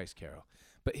 Jesus Christ, Carol.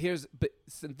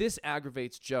 So this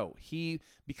aggravates Joe. He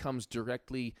becomes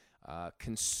directly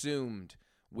consumed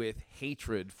with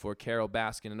hatred for Carol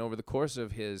Baskin, and over the course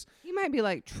of his, He might be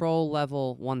like troll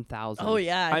level 1000. Oh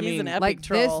yeah, I he's mean, an epic Like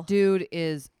troll. this dude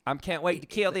is I can't wait to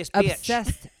kill this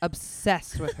bitch.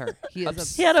 obsessed with her. He is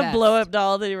obsessed. He had a blow up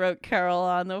doll that he wrote Carol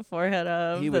on the forehead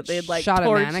of He that would they'd like shot a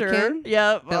torture. mannequin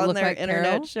Yep, that on looked their like internet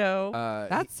Carol? show.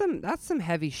 That's some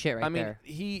heavy shit right I mean, there.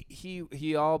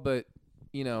 he all but,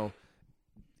 you know,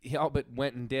 he all but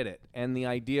went and did it. And the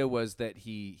idea was that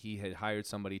he had hired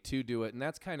somebody to do it. And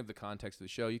that's kind of the context of the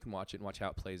show. You can watch it and watch how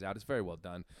it plays out. It's very well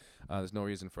done. There's no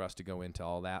reason for us to go into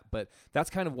all that. But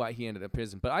that's kind of why he ended up in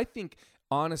prison. But I think,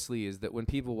 honestly, is that when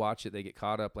people watch it, they get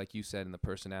caught up, like you said, in the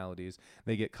personalities.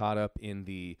 They get caught up in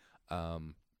the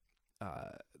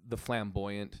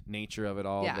flamboyant nature of it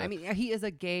all. Yeah, the I mean, he is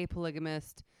a gay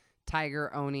polygamist,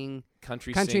 tiger owning,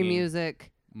 country country singing,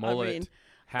 music. mullet. I mean,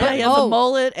 hat. Yeah, he has Oh. a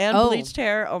mullet and Oh. bleached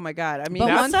hair. Oh my god! I mean, But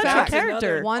that's one such fact- a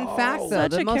character. One fact, though,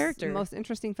 Such the a most, character. most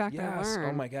interesting fact I Yes.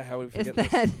 learned Oh my God, how would we is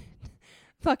forget that this?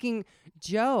 fucking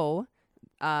Joe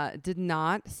did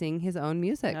not sing his own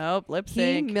music. Nope, lip He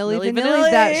sync. Milli Milli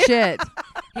Vanilli'd that Vanilli. shit.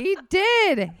 He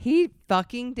did. He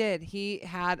fucking did. He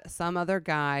had some other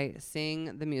guy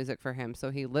sing the music for him, so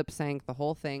he lip synced the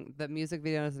whole thing, the music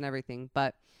videos and everything.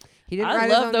 But he didn't I write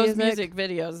love his own those music.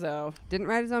 videos though. Didn't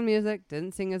write his own music.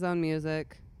 Didn't sing his own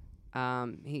music.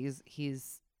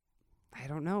 He's I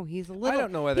don't know. He's a little.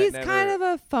 don't know why that He's never- kind of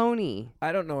a phony.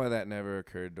 I don't know why that never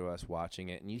occurred to us watching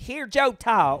it. And you hear Joe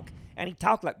talk, and he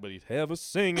talked like, but he'd have a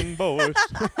singing voice.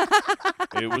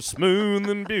 It was smooth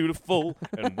and beautiful.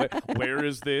 And where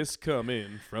is this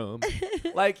coming from?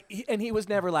 Like, and he was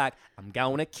never like, I'm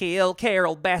gonna kill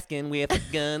Carol Baskin with a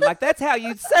gun. Like, that's how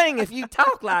you'd sing if you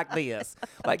talk like this.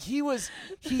 Like,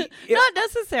 Not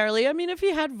necessarily. I mean, if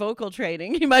he had vocal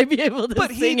training, he might be able to but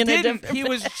sing he in a didn't. different. He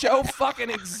was so fucking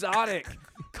exotic.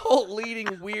 Cult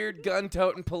leading, weird, gun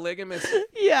toting, polygamous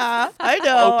Yeah, I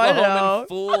know. I know. Oklahoman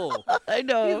fool. I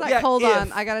know. He's like, Yeah, hold if-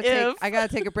 on, I gotta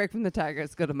take a break from the tiger.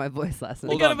 Let's go to my voice lesson.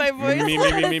 Hold Go to on. my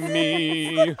voice.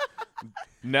 Me.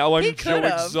 Now I'm He Joe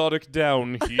could've. Exotic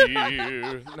down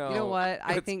here. No, You know what?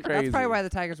 I that's think crazy. that's probably why the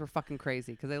Tigers were fucking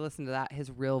crazy because they listened to that his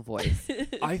real voice.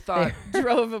 I thought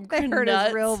drove him They heard his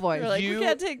nuts. real voice. They're like, You- we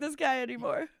can't take this guy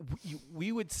anymore.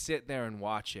 we would sit there and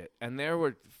watch it, and there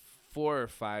were 4 or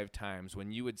 5 times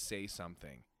when you would say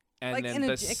something, and like then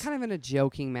in kind of in a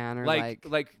joking manner, like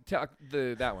talk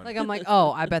that one. like I'm like,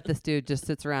 oh, I bet this dude just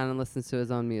sits around and listens to his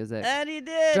own music. And he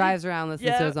did. Drives around, listens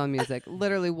to Yep. his own music.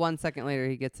 Literally 1 second later,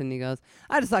 he gets in and he goes,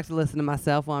 I just like to listen to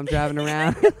myself while I'm driving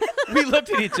around. We looked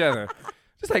at each other,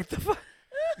 just like the fuck.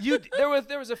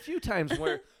 There was a few times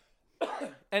where,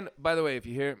 and by the way, if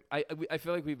you hear, I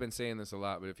feel like we've been saying this a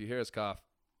lot, but if you hear us cough,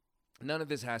 none of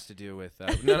this has to do with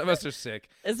none of us are sick.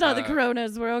 It's not the Uh,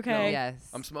 coronas. We're okay. Yes.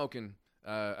 I'm smoking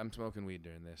weed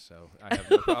during this, so I have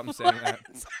no problem saying that.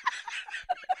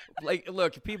 Like,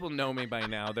 look, people know me by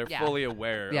now. They're Yeah. fully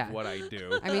aware Yeah. of what I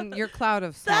do. I mean, your cloud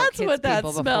of smoke That's hits what that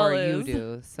people smell before you is.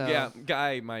 do. So Yeah,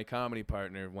 Guy, my comedy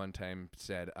partner, one time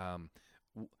said,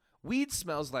 weed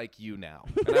smells like you now.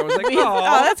 And I was like, Oh,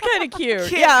 oh, that's kind of cute.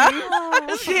 Kitten.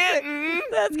 Yeah. kitten.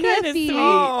 That's kind of Niffy. sweet.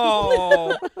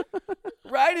 Oh,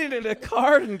 write it in a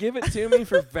card and give it to me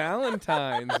for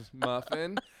Valentine's,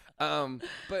 Muffin.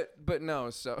 But no.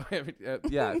 So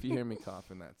yeah, if you hear me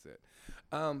coughing, that's it.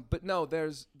 But no, there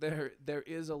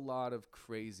is a lot of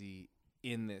crazy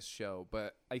in this show.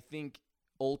 But I think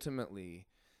ultimately,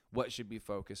 what should be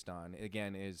focused on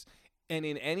again is, and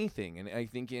in anything, and I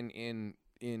think in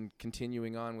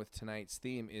continuing on with tonight's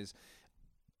theme is,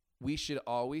 we should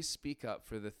always speak up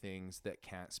for the things that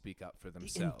can't speak up for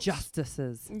themselves.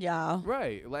 injustices. Yeah.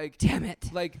 Right. Like, Damn it.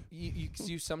 like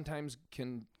you sometimes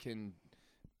can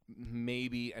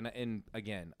maybe, and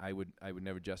again, I would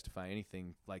never justify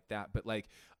anything like that, but like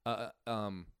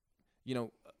you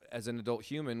know, as an adult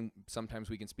human, sometimes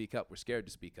we can speak up. We're scared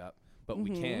to speak up, but we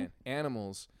can.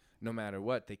 Animals, no matter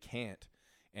what, they can't.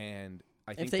 And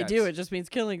I think If they that's do, it just means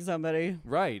killing somebody.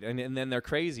 right, and then they're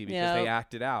crazy because Yeah. they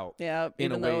acted out. Yeah,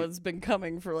 In a even though way- it's been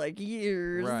coming for like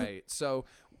years. Right. So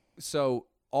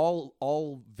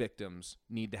all victims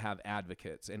need to have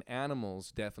advocates, and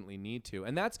animals definitely need to.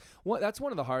 And that's one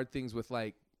of the hard things with,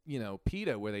 like, you know,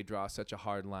 PETA, where they draw such a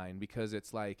hard line, because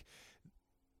it's like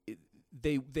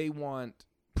they want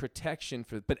protection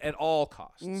but at all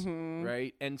costs,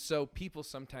 right? And so people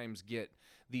sometimes get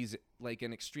these, like,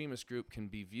 an extremist group can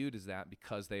be viewed as that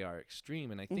because they are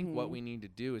extreme. And I think what we need to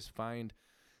do is find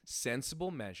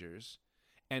sensible measures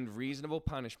and reasonable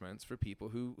punishments for people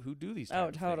who do these types Oh,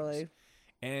 of totally.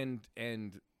 things.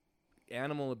 And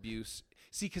animal abuse.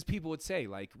 See, because people would say,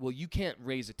 like, well, you can't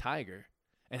raise a tiger.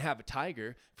 and have a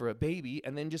tiger for a baby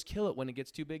and then just kill it when it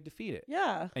gets too big to feed it.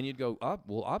 Yeah. And you'd go, oh,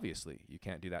 well, obviously you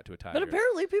can't do that to a tiger. But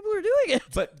apparently people are doing it.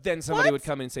 But then somebody What? would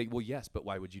come in and say, well, yes, but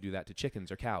why would you do that to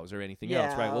chickens or cows or anything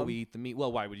else, right? Yeah. Well, we eat the meat.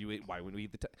 Well, why would we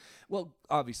eat the Well,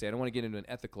 obviously, I don't want to get into an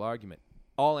ethical argument.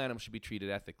 All animals should be treated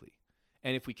ethically.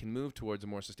 And if we can move towards a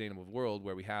more sustainable world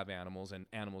where we have animals and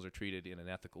animals are treated in an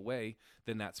ethical way,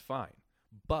 then that's fine.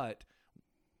 But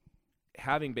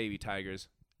having baby tigers,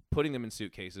 putting them in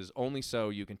suitcases only so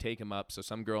you can take them up so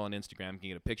some girl on Instagram can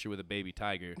get a picture with a baby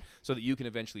tiger so that you can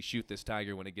eventually shoot this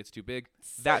tiger when it gets too big,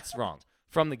 that's wrong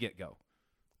from the get-go.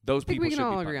 Those I think people we can should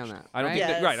all be agree on punished. that, I don't right? think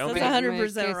that, Yes, right. I don't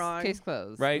that's think 100% wrong. Case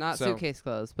closed. Right, Not so- suitcase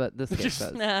closed, but this case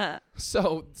closed. Nah.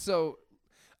 So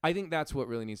I think that's what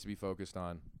really needs to be focused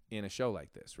on in a show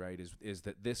like this, right? Is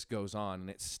that this goes on and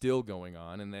it's still going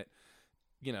on, and that,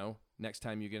 you know, next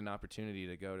time you get an opportunity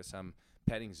to go to some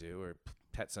petting zoo or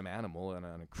pet some animal on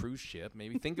a cruise ship,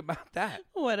 maybe think about that.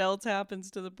 What else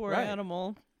happens to the poor Right.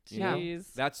 animal? You know,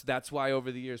 Jeez. that's why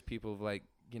over the years people have, like,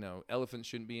 you know, elephants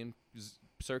shouldn't be in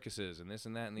circuses and this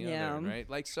and that and the Yeah. other, right?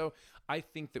 Like, so I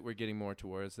think that we're getting more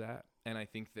towards that, and I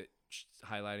think that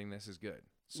highlighting this is good.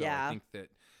 So Yeah. I think that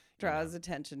Draws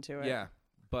attention to it. yeah,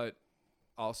 but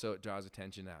also it draws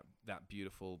attention that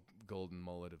beautiful golden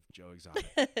mullet of Joe Exotic.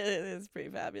 It is pretty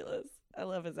fabulous. I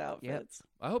love his outfits.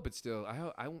 I hope it's still.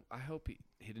 I hope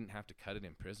he didn't have to cut it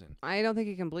in prison. I don't think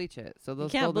he can bleach it. So You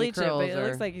those can't golden bleach it, curls but it are,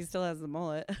 looks like he still has the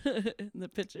mullet in the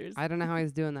pictures. I don't know how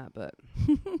he's doing that, but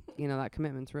you know that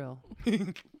commitment's real.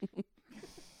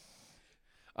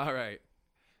 All right.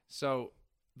 So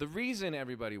the reason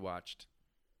everybody watched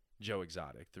Joe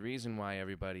Exotic, the reason why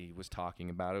everybody was talking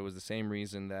about it, was the same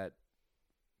reason that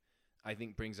I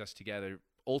think brings us together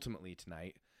ultimately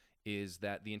tonight, is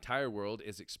that the entire world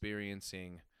is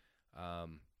experiencing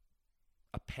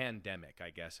a pandemic, I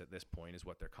guess at this point is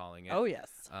what they're calling it. Oh, yes.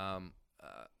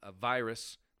 A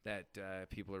virus that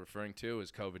people are referring to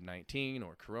as COVID-19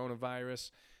 or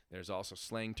coronavirus. There's also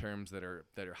slang terms that are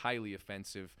highly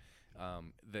offensive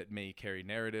that may carry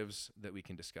narratives that we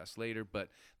can discuss later. But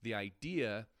the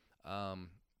idea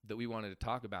that we wanted to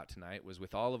talk about tonight was,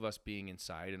 with all of us being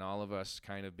inside and all of us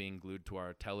kind of being glued to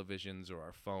our televisions or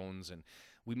our phones, and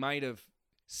we might have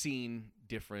seen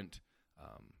different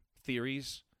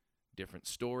theories, different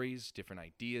stories, different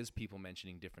ideas, people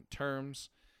mentioning different terms,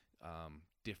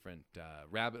 different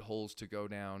rabbit holes to go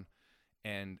down.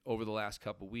 And over the last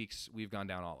couple weeks, we've gone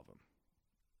down all of them.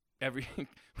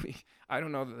 I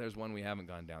don't know that there's one we haven't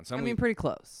gone down. I mean, pretty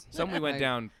close. Some we went Like-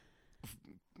 down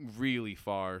really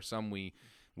far. Some we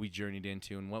journeyed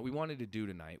into. And what we wanted to do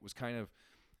tonight was kind of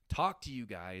talk to you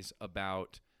guys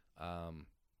about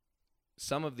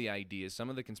some of the ideas, some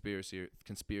of the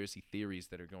conspiracy theories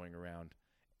that are going around,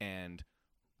 and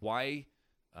why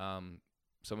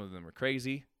some of them are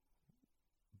crazy,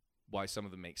 why some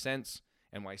of them make sense,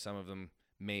 and why some of them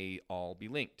may all be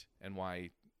linked, and why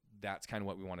that's kind of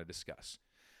what we want to discuss.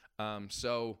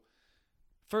 So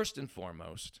first and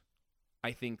foremost,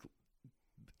 I think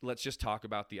let's just talk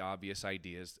about the obvious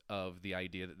ideas of the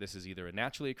idea that this is either a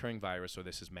naturally occurring virus or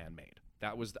this is man-made.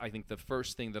 That was, I think, the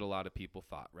first thing that a lot of people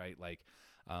thought, right? Like,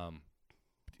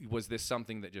 was this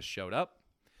something that just showed up?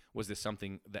 Was this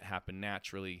something that happened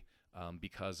naturally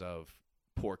because of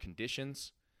poor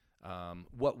conditions?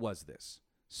 What was this?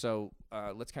 So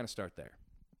let's kind of start there.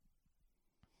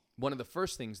 One of the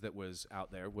first things that was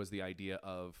out there was the idea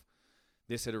of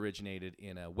this had originated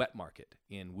in a wet market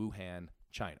in Wuhan,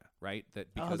 China, right?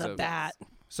 That because the of bat.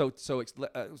 So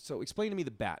explain to me the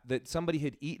bat. That somebody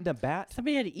had eaten a bat.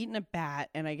 Somebody had eaten a bat,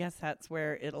 and I guess that's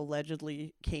where it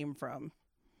allegedly came from.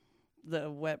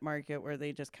 The wet market where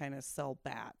they just kind of sell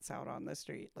bats out on the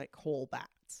street, like whole bats.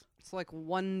 It's like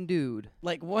one dude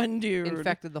Like one dude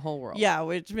infected the whole world. Yeah,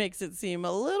 which makes it seem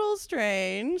a little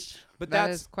strange. But that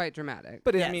that's is quite dramatic.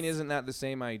 But I Yes. mean, isn't that the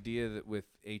same idea that with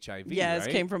HIV? Yes,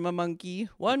 right? came from a monkey.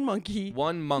 One monkey.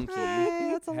 One monkey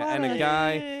That's a lot and a of-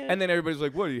 guy, and then everybody's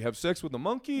like, "What? Do you have sex with a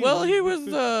monkey?" Well, he was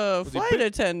a he flight bit-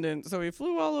 attendant, so he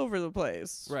flew all over the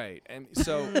place. right, and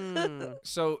so Mm,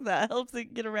 so That helps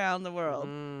it get around the world.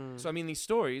 mm. So I mean, these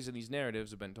stories and these narratives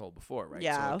have been told before, right? So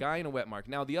Yeah. a guy in a wet market.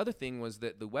 Now the other thing was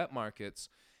that the wet markets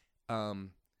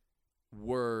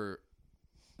were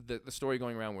the story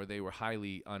going around where they were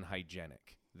highly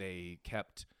unhygienic. They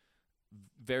kept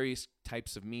various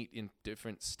types of meat in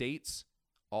different states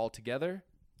all together.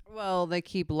 Well, they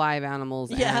keep live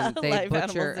animals Yeah, and they live butcher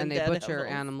animals and and they dead butcher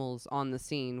animals. animals on the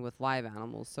scene with live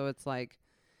animals. So it's like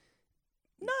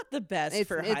Not the best it's,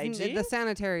 for it's- hygiene. the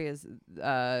sanitary is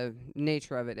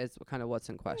nature of it is kind of what's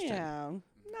in question. Yeah,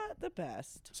 not the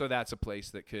best. So that's a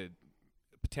place that could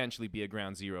potentially be a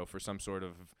ground zero for some sort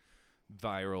of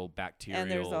viral bacterial. And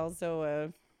there's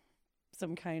also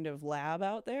some kind of lab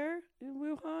out there in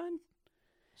Wuhan.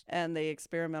 And they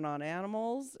experiment on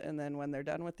animals. And then when they're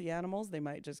done with the animals, they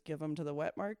might just give them to the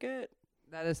wet market.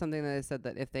 That is something that they said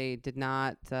that if they did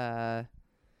not, and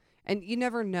you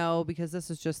never know because this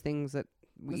is just things that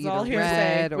we It's either all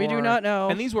hearsay. read We do or not know.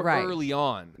 and these were Right. early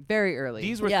on. very early.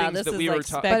 These were Yeah, things this that is we like were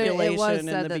talking. but it was speculation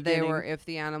in said the that they were, beginning. if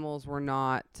the animals were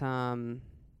not,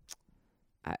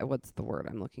 what's the word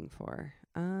I'm looking for?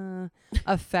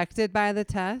 Affected by the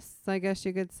tests, I guess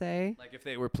you could say. Like if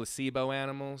they were placebo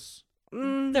animals.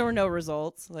 There were no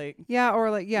results. Like Yeah,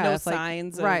 or like no if, like,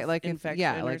 signs of right, like infection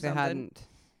if, or like they something. hadn't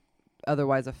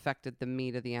otherwise affected the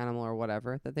meat of the animal or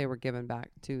whatever, that they were given back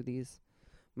to these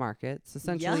markets,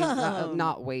 essentially Yum.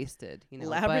 not wasted. You know,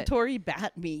 but- laboratory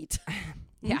bat meat.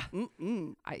 yeah,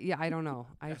 Mm-mm. I don't know.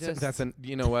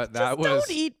 You know what? That Just was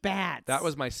don't eat bats. that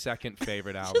was my second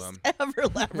favorite album. Just ever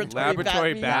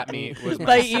laboratory Bat Meat was my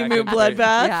by second Emu favorite.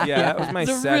 Bloodbath. Yeah. Yeah, that was my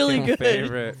It's a second really good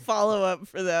favorite. follow up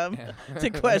for them to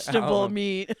questionable album.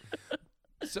 meat.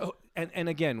 So and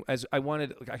again, as I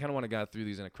kind of want to go through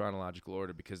these in a chronological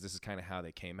order because this is kind of how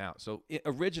they came out. So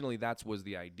originally, that was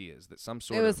the idea, is that some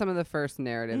sort it of was some of the first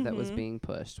narrative that was Mhm. being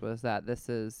pushed was that this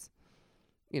is,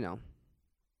 you know,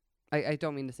 I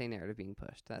don't mean to say narrative being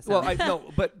pushed. That well, sounds- I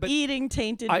no, but Eating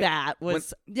tainted I- bat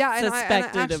was yeah, and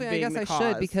suspected of actually, I being guess the I cause.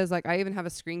 should because like I even have a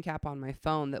screen cap on my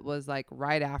phone that was like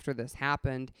right after this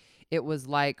happened. It was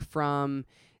like from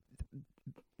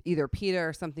either PETA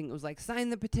or something. It was like sign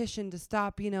the petition to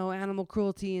stop, animal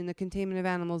cruelty and the containment of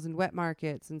animals in wet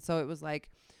markets. And so it was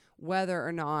like whether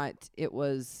or not it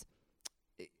was,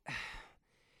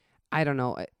 I don't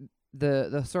know,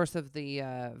 the source of the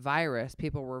virus.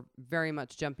 People were very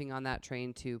much jumping on that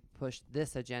train to push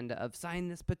this agenda of sign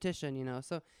this petition.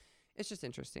 So it's just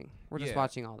interesting. We're just Yeah.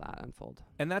 watching all that unfold.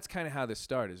 And that's kind of how this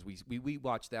started. Is we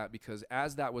watched that because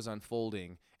as that was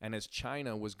unfolding and as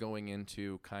China was going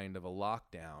into kind of a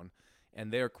lockdown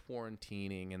and they're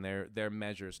quarantining and their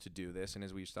measures to do this, and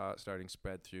as we saw it starting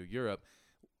spread through Europe,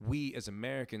 we as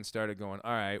Americans started going,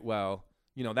 all right, well,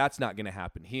 that's not going to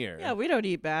happen here. yeah, we don't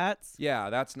eat bats. Yeah,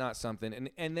 that's not something.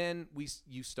 And then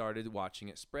you started watching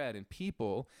it spread, and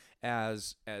people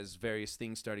as various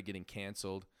things started getting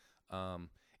canceled.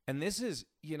 And this is,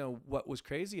 what was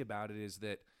crazy about it is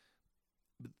that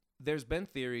there's been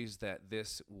theories that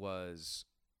this was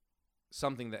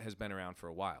something that has been around for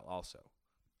a while also.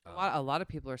 A lot of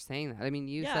people are saying that. I mean,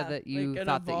 you Yeah, said that you like an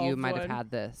thought that you evolved might have one. had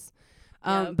this.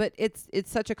 Yep. But it's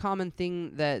such a common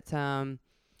thing that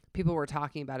people were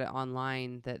talking about it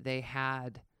online, that they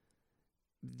had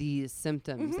these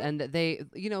symptoms Mhm. and that they,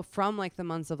 from like the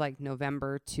months of like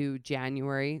November to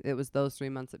January, it was those 3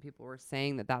 months that people were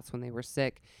saying that that's when they were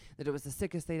sick, that it was the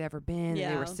sickest they'd ever been. And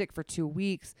they were Yeah. sick for 2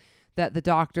 weeks, that the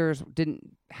doctors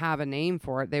didn't have a name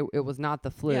for it. It was not the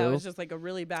flu. Yeah, it was just like a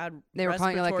really bad. They were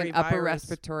calling it like an upper virus.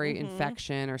 respiratory Mhm.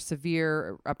 infection or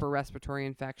severe upper respiratory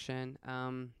infection.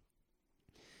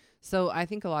 So I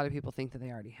think a lot of people think that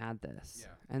they already had this,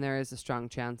 Yeah. and there is a strong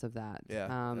chance of that.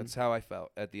 That's how I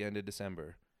felt at the end of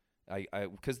December.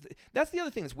 Because that's the other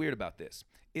thing that's weird about this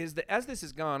is that as this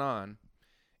has gone on,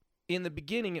 in the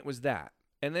beginning it was that,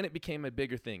 and then it became a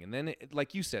bigger thing, and then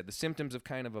like you said, the symptoms have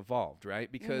kind of evolved,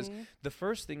 right? Because Mhm. the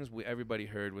first things everybody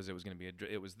heard was it was going to be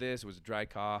it was a dry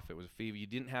cough, it was a fever, you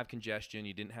didn't have congestion,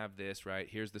 you didn't have this, right?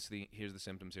 Here's the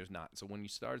symptoms, here's not. So when you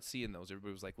started seeing those,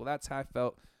 everybody was like, well, that's how I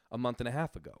felt a month and a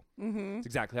half ago. Mhm. It's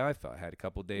exactly how I felt. I had a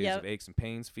couple of days Yep. of aches and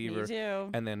pains, fever. Me too.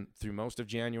 And then through most of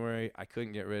January, I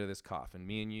couldn't get rid of this cough. And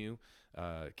me and you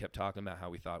kept talking about how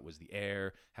we thought it was the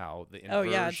air, how the inversion Oh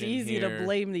yeah, it's easy here. to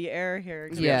blame the air here.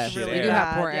 'cause Yeah, it's shit really we do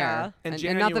have bad, poor yeah. air, And and not that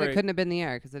it January- couldn't have been the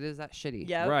air because it is that shitty.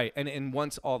 Yep. Right. And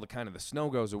once all the kind of the snow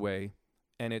goes away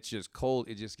and it's just cold,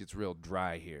 it just gets real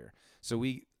dry here. So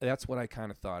that's what I kind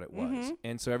of thought it was. Mhm.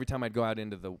 And so every time I'd go out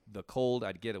into the cold,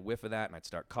 I'd get a whiff of that and I'd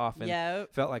start coughing.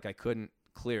 Yep. Felt like I couldn't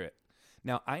clear it.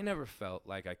 Now, I never felt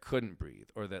like I couldn't breathe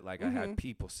or that like I had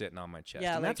people sitting on my chest.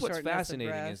 Yeah, and like that's what's shortness of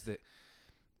fascinating breath. is that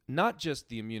not just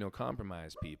the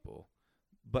immunocompromised people,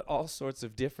 but all sorts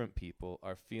of different people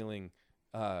are feeling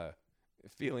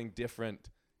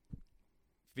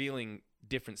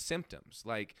different symptoms.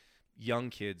 Like young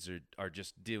kids are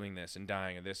just doing this and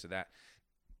dying of this or that.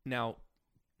 Now,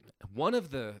 one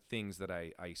of the things that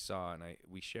I saw, and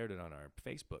we shared it on our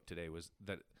Facebook today, was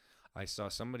that I saw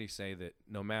somebody say that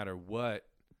no matter what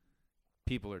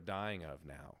people are dying of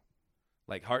now,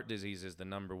 Like heart disease is the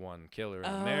 #1 killer in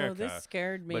Oh, America. this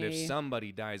scared me. But if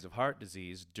somebody dies of heart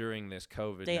disease during this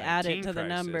COVID-19 they add it to the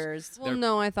crisis, numbers. Well,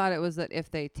 no, I thought it was that if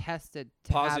they tested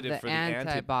to Positive have for the the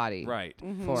antibody right.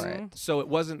 for it. So it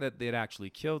wasn't that they'd actually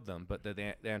killed them, but that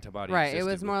the antibody Right. It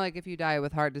existed was more like if you die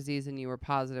with heart disease and you were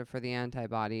positive for the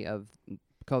antibody of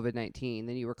COVID-19,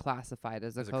 then you were classified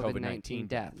as a COVID-19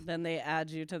 death. Then they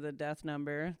add you to the death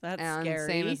number. That's And scary.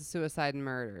 same as suicide and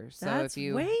murder. So That's if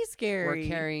you way scary. were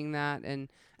carrying that, and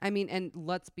I mean, and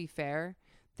let's be fair,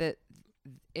 that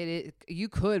you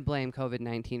could blame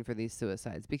COVID-19 for these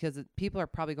suicides because people are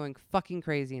probably going fucking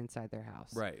crazy inside their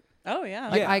house. right. Oh yeah.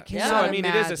 Like, I So cannot I mean,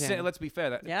 it is imagine. let's be fair.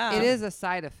 That, Yeah. It is a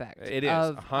side effect. It is,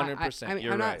 of, 100%, I mean,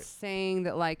 you're I'm right. not saying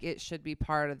that like it should be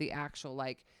part of the actual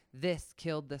like this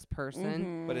killed this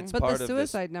person. But it's But part the of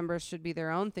suicide numbers should be their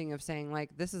own thing of saying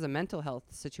like this is a mental health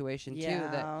situation too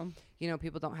that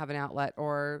people don't have an outlet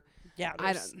or yeah,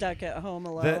 I they're don't- stuck at home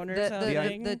alone or the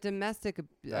something. the domestic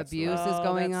That's abuse is Oh,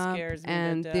 going that up, scares me to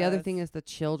and the other death. thing is the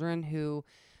children who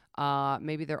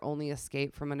maybe their only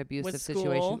escape from an abusive school.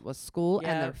 situation was school, and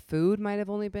Yeah. their food might have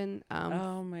only been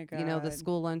oh my god. the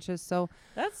school lunches. So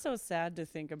That's so sad to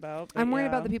think about. I'm but worried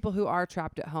about yeah. the people who are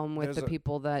trapped at home with There's the a-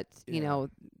 people that yeah.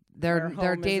 their home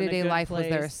isn't a day-to-day good life was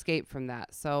their place. escape from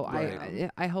that. So Right.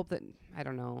 I hope that I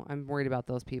don't know. I'm worried about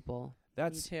those people.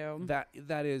 That's too.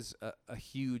 that is a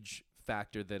huge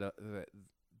factor that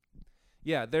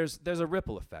yeah, there's a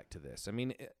ripple effect to this. I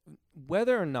mean,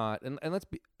 whether or not, and I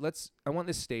want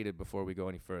this stated before we go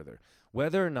any further.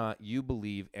 Whether or not you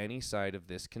believe any side of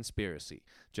this conspiracy,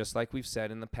 just like we've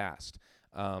said in the past,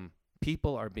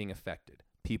 people are being affected.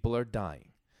 People are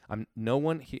dying. No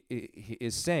one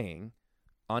is saying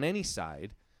on any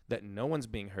side that no one's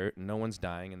being hurt and no one's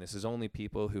dying, and this is only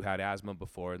people who had asthma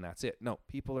before and that's it. No,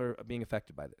 people are being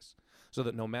affected by this. So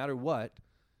that no matter what,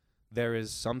 there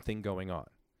is something going on.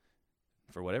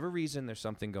 For whatever reason, there's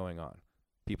something going on.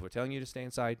 People are telling you to stay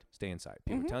inside, stay inside.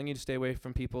 People are telling you to stay away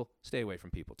from people, stay away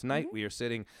from people. Tonight, we are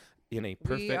sitting in a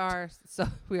perfect...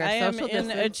 We are I am social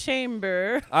in a distance.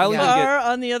 chamber I'll even far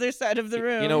on the other side of the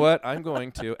room. You know what? I'm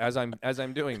going to, as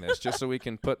I'm doing this, just so we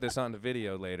can put this on the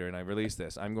video later and I release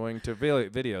this, I'm going to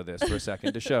video this for a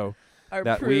second to show Our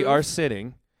that we proof. are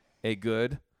sitting a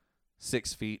good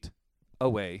 6 feet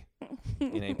away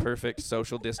in a perfect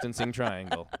social distancing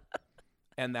triangle.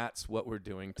 And that's what we're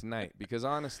doing tonight. Because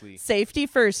honestly, Safety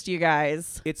first, you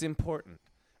guys. it's important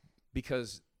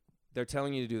because they're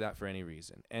telling you to do that for any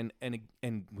reason. And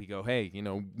we go, hey,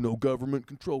 no government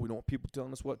control. We don't want people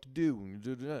telling us what to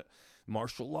do.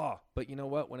 Martial law. But you know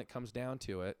what? When it comes down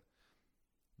to it,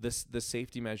 the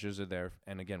safety measures are there.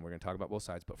 And again, we're going to talk about both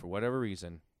sides. But for whatever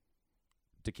reason,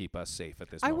 to keep us safe at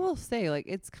this I moment. will say, like,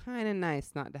 it's kind of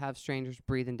nice not to have strangers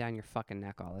breathing down your fucking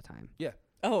neck all the time. Yeah.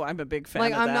 Oh, I'm a big fan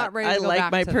Like, of I'm that. not ready to I go like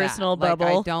back my to personal that.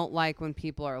 bubble. Like, I don't like when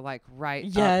people are, like, right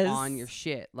Yes. up on your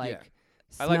shit. Like,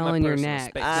 I like my smelling your personal neck.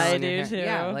 space. I smelling your do hair.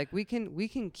 Yeah, too. like, we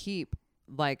can keep,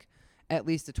 like, at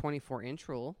least a 24-inch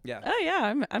rule. Yeah. Oh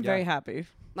yeah, I'm very happy.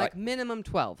 Like, minimum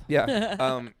 12.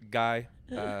 Yeah. Guy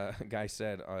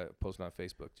said, posting on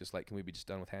Facebook, just like, can we be just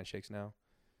done with handshakes now?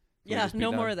 Can we Yeah, just be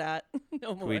no done? more of that. No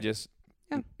Can more. we just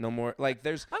no more? Like,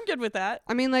 there's I'm good with that.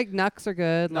 I mean, like, knucks are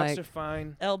good. nuts Like, are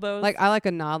fine. Elbows. I like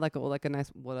a nod, like a nice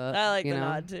what up. I like you the know?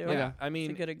 nod too. Yeah. I It's a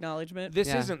mean, good acknowledgement. this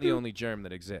Yeah. isn't the only germ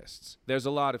that exists. There's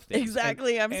a lot of things.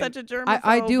 Exactly. I'm and- such a germaphobe.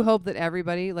 I do hope that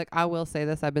everybody, like, I will say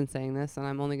this, I've been saying this, and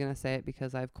I'm only going to say it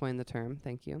because I've coined the term.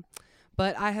 Thank you.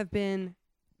 But I have been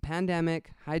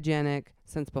pandemic, hygienic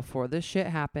since before this shit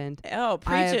happened. Oh,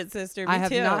 preach I have- it, sister. Me I have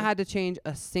too. not had to change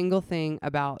a single thing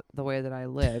about the way that I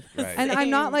live. Right. And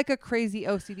I'm not Same. like a crazy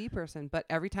OCD person, but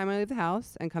every time I leave the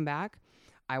house and come back,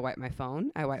 I wipe my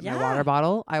phone, I wipe my Yeah. water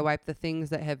bottle, I wipe the things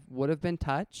that would have been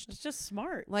touched. It's just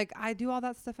smart. Like, I do all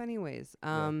that stuff anyways.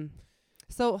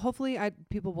 So hopefully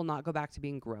people will not go back to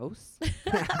being gross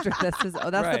after this is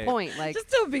that's Right. the point. Like, Just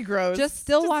don't be gross. just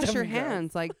still wash don't your be gross.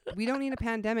 hands. Like, we don't need a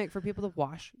pandemic for people to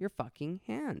wash your fucking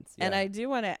hands. And Yeah. I do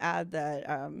want to add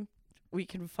that we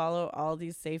can follow all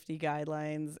these safety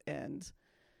guidelines and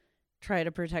try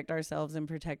to protect ourselves and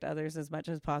protect others as much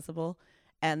as possible.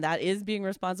 And that is being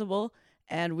responsible.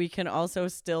 And we can also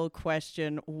still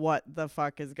question what the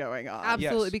fuck is going on.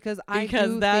 Absolutely, Yes. because I Because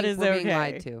do that think is we're being okay.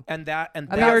 lied to. And that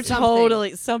About We are something.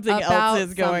 totally something About else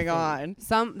is going something.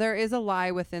 on. There is a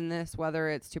lie within this, whether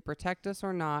it's to protect us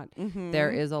or not. Mhm.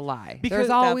 There is a lie. Because- There's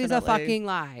always a Definitely. fucking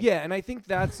lie. Yeah, and I think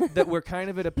that we're kind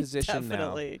of at a position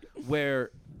Definitely. now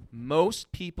where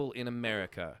most people in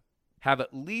America have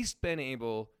at least been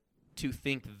able to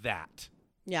think that.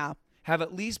 Yeah. have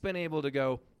at least been able to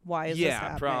go, Why is this yeah,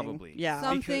 happening? probably. Yeah.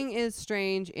 Something is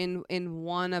strange in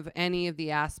one of any of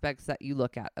the aspects that you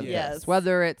look at of Yes. this.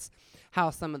 Whether it's how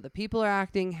some of the people are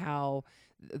acting, how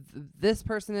this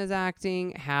person is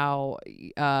acting, how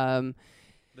the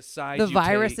side the you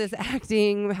virus take. is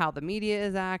acting, how the media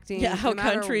is acting. Yeah, how no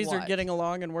matter countries are what. getting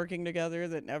along and working together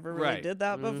that never really Right. did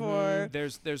that before.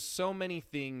 There's so many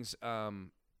things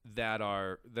that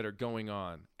are going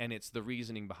on, and it's the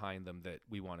reasoning behind them that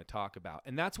we want to talk about.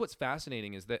 And that's what's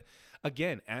fascinating is that,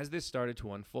 again, as this started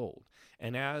to unfold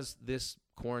and as this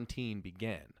quarantine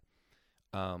began,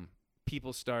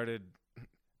 people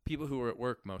who were at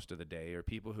work most of the day or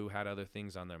people who had other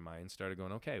things on their minds started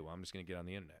going, okay, well, I'm just going to get on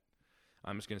the internet.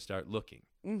 I'm just going to start looking.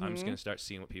 I'm just going to start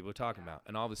seeing what people are talking about.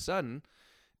 And all of a sudden,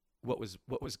 what was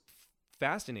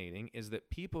fascinating is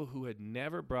that people who had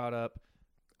never brought up,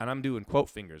 and I'm doing quote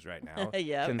fingers right now,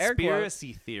 Yeah, air quotes.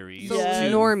 conspiracy theories So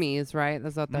Yes. normies, right?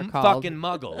 That's what they're called. fucking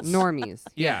muggles. Normies.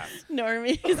 Yeah.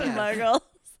 Normies and muggles.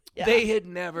 Yeah. They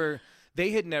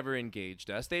had never engaged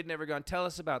us. They had never gone, tell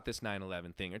us about this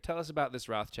 9/11 thing, or tell us about this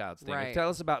Rothschilds thing, or Right. tell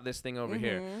us about this thing over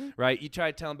here, right? You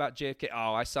try to tell them about JFK.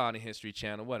 Oh, I saw it on a History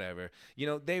Channel, whatever. You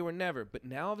know, they were never. But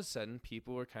now all of a sudden,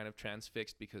 people were kind of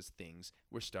transfixed because things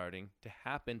were starting to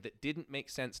happen that didn't make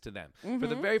sense to them for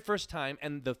the very first time.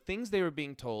 And the things they were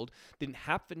being told didn't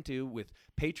happen to with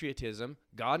patriotism,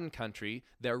 God and country,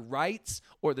 their rights,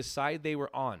 or the side they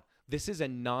were on. This is a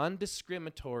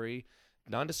non-discriminatory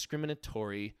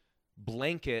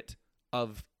blanket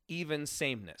of even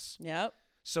sameness. Yep.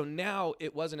 So now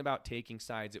it wasn't about taking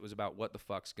sides. It was about what the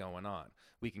fuck's going on.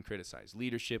 We can criticize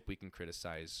leadership. We can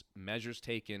criticize measures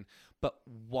taken. But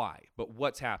why? But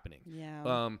what's happening?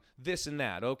 Yeah. This and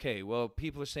that. Okay, well,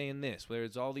 people are saying this. Well,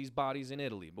 there's all these bodies in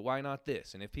Italy. But why not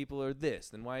this? And if people are this,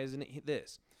 then why isn't it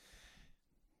this?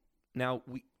 Now,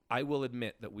 I will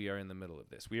admit that we are in the middle of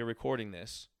this. We are recording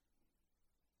this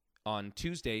on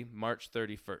Tuesday, March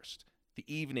 31st. The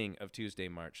evening of Tuesday,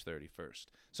 March 31st.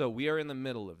 So we are in the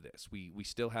middle of this. We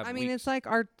still have I mean, weeks.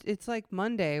 it's like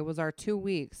Monday was our 2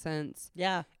 weeks since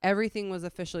Yeah. everything was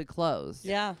officially closed.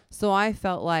 Yeah. So I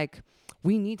felt like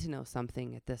we need to know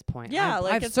something at this point. Yeah, I've,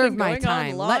 like I've it's served been my going on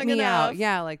time. long Let me out. enough.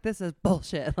 Yeah, like this is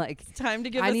bullshit. Like Time to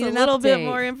give I us need a an little bit update.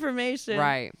 more information.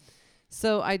 right.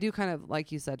 So I do kind of,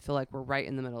 like you said, feel like we're right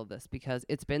in the middle of this because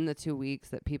it's been the 2 weeks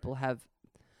that people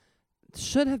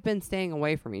should have been staying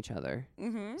away from each other.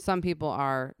 Mm-hmm. Some people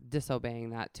are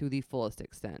disobeying that to the fullest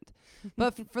extent.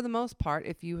 But for the most part,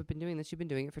 if you have been doing this, you've been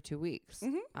doing it for 2 weeks.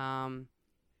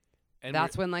 And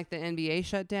That's when like the NBA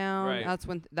shut down. Right.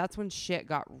 That's when shit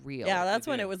got real. Yeah, that's It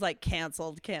when did. it was like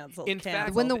canceled. In fact,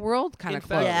 canceled. when the world kind in of fact,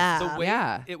 closed. Yeah. the way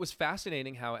Yeah. it was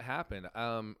fascinating how it happened.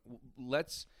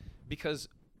 Because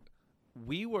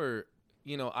we were,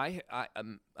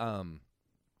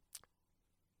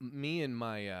 me and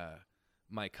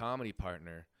my comedy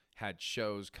partner had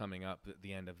shows coming up at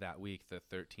the end of that week, the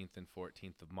 13th and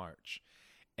 14th of March,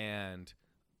 and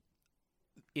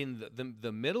in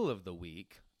the middle of the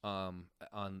week, on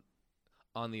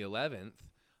the 11th,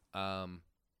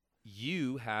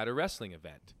 you had a wrestling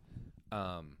event.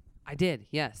 I did,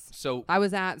 yes. So I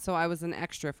was an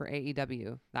extra for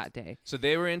AEW that day. So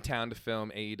they were in town to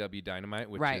film AEW Dynamite,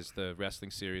 which Right. is the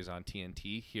wrestling series on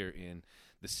TNT here in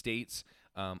the States.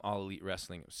 All Elite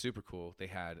Wrestling. It was super cool. They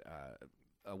had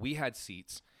we had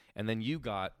seats, and then you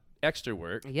got extra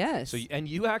work. Yes. So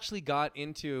you actually got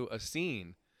into a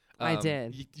scene. I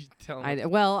did. You tell me.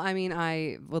 Well, I mean,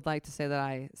 I would like to say that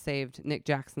I saved Nick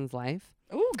Jackson's life.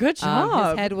 Oh, good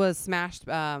job. His head was smashed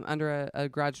under a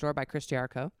garage door by Chris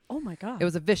Jericho. Oh my God. It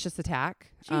was a vicious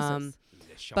attack. Jesus.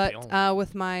 But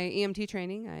with my EMT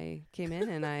training, I came in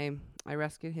and I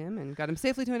rescued him and got him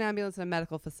safely to an ambulance in a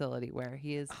medical facility where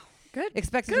he is Good.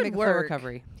 expected to Good make a full work.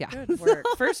 recovery. Yeah. Good work.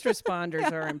 First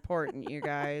responders are important, you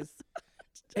guys.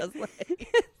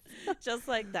 Just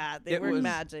like that. They It were was-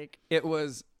 magic. It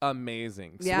was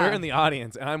amazing. So Yeah. we're in the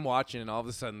audience, and I'm watching, and all of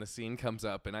a sudden the scene comes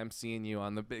up, and I'm seeing you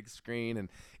on the big screen, and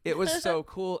it was so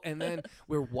cool. And then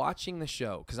we're watching the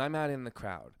show because I'm out in the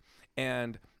crowd,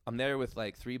 and I'm there with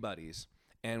like 3 buddies,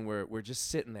 and we're just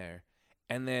sitting there.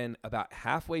 And then about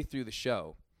halfway through the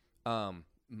show,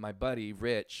 my buddy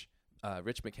Rich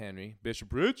McHenry,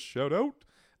 Bishop Rich, shout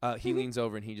out. He leans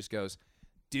over and he just goes,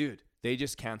 "Dude, they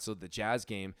just canceled the Jazz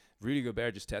game. Rudy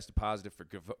Gobert just tested positive for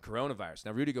coronavirus."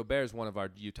 Now, Rudy Gobert is one of our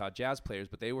Utah Jazz players,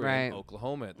 but they were in Right.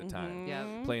 Oklahoma at the time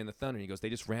Yeah. playing the Thunder. He goes, they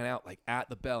just ran out like at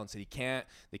the bell and said,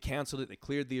 they canceled it. They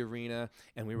cleared the arena.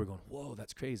 And we were going, whoa,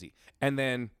 that's crazy. And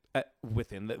then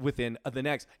within the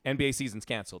next NBA season's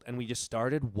canceled. And we just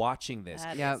started watching this.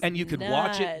 That Yep. is And you could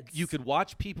watch it. nuts. You could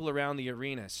watch people around the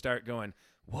arena start going,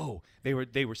 whoa, they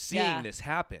were seeing Yeah. this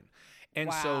happen.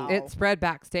 And so Wow. It spread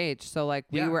backstage. So like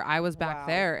Yeah. I was back Wow.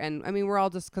 there, and I mean we're all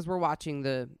just because we're watching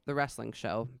the wrestling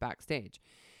show backstage,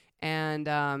 and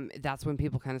that's when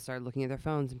people kind of started looking at their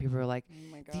phones, and people were like,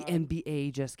 Oh my the God.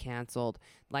 NBA just canceled.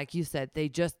 Like you said,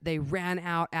 they ran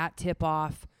out at tip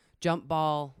off, jump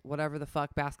ball, whatever the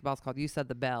fuck basketball's called. You said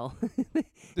the bell.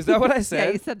 is that what I Yeah,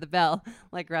 said? you said the bell,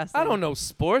 like wrestling. I don't know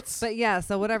sports. But yeah,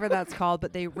 so whatever that's called,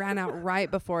 but they ran out right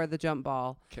before the jump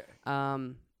ball. Okay.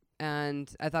 And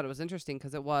I thought it was interesting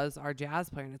because it was our jazz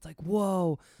player, and it's like,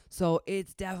 whoa, so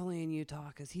it's definitely in Utah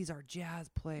because he's our jazz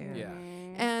player. Yeah.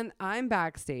 And I'm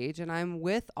backstage, and I'm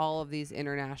with all of these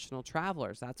international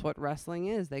travelers. That's what wrestling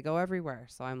is. They go everywhere.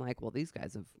 So I'm like, well, these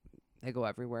guys they go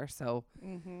everywhere. So,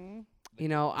 you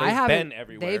know, I They've haven't. been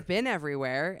everywhere. They've been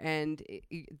everywhere. And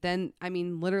then, I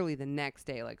mean, literally the next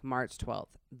day, like March 12th,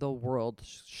 the world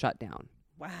shut down.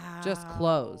 Wow. Just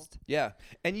closed. Yeah,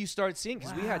 and you start seeing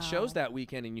because we had shows Wow. that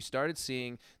weekend, and you started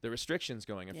seeing the restrictions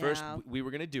going. At first, Yeah. we were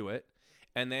going to do it,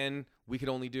 and then we could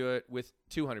only do it with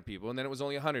 200 people, and then it was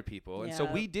only 100 people, and so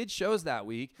Yeah. we did shows that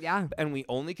week, Yeah. and we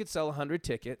only could sell 100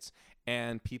 tickets.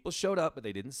 And people showed up, but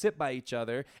they didn't sit by each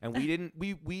other, and we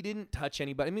didn't touch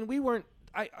anybody. I mean, we weren't.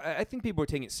 I think people were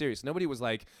taking it serious. Nobody was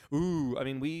like, ooh. I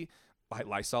mean, I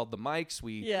Lysol'd the mics.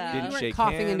 We Yeah. didn't We weren't shake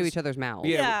coughing hands. into each other's mouths.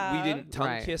 Yeah, we Yeah. didn't tongue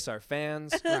Right. kiss our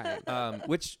fans. Right.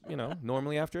 Which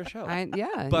normally after a show.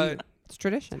 Yeah. But- it's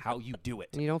tradition. How you do it.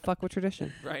 And you don't fuck with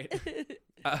tradition. Right.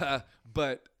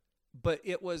 But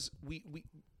it was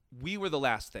we were the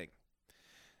last thing.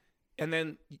 And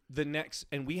then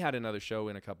and we had another show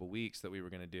in a couple weeks that we were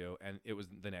going to do, and it was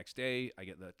the next day. I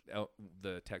get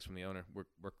the text from the owner, we're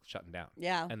shutting down.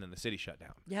 Yeah. And then the city shut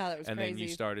down. Yeah, that was And crazy. then you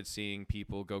started seeing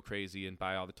people go crazy and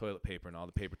buy all the toilet paper and all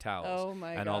the paper towels. Oh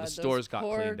my God. and all the those stores got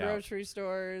poor cleaned out. grocery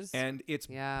stores. And it's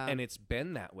Yeah. and it's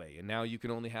been that way. And now you can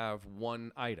only have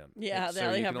one item. Yeah, And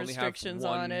now they you have can only restrictions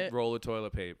have one on it. roll of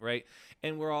toilet paper, right?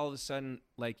 And we're all of a sudden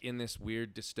like in this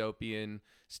weird dystopian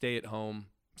stay-at-home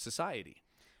society.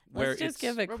 Where Let's just it's,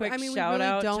 give a quick I mean, we shout really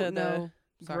out don't to know.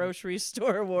 the Sorry. grocery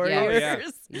store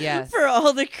warriors Yes. for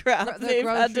all the crap The they've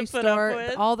had to grocery put store, up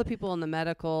with. all the people in the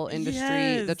medical industry,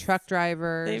 the Yes. truck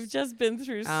drivers. They've just been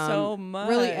through so much.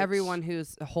 Really, everyone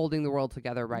who's holding the world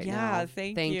together right now. Yeah,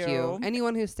 thank you.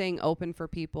 Anyone who's staying open for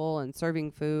people and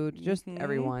serving food, just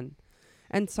everyone.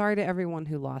 And sorry to everyone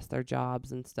who lost their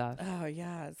jobs and stuff. Oh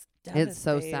yeah, It's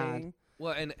so sad. devastating.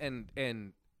 well,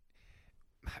 and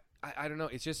I don't know.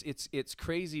 It's just it's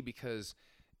crazy because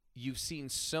you've seen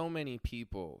so many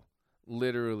people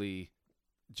literally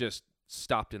just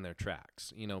stopped in their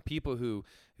tracks. You know, people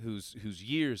whose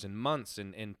years and months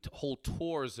and whole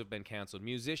tours have been canceled.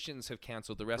 Musicians have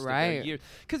canceled the rest of their Right. year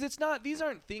because these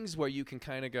aren't things where you can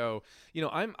kind of go, you know,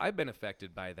 I've been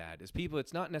affected by that. As people,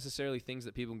 it's not necessarily things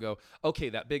that people can go, okay,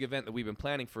 that big event that we've been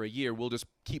planning for a year, we'll just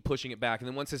keep pushing it back, and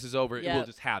then once this is over, we'll Yep.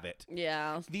 just have it.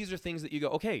 Yeah. These are things that you go,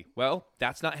 okay, well,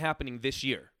 that's not happening this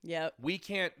year. Yep. We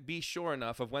can't be sure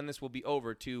enough of when this will be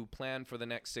over to plan for the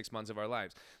next 6 months of our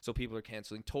lives. So people are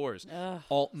canceling tours. Ugh,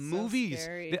 All so movies.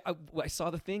 scary. I saw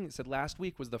the thing that said last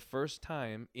week was the first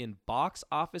time in box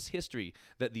office history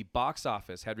that the box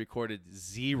office had recorded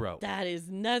zero. That is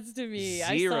nuts to me.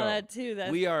 Zero. I saw that too.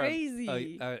 That's we are,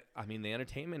 crazy. I mean, the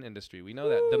entertainment industry. We know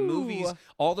that the movies, Woo.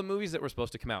 all the movies that were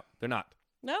supposed to come out, they're not.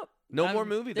 Nope. No more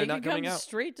movie. They They're not can coming come out.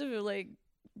 straight to like.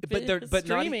 But they're but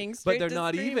not. streaming, But straight they're to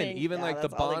not streaming. even Yeah, like the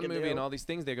that's all they Bond can movie do. and all these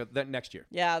things. They go that next year.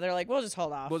 Yeah, they're like, we'll just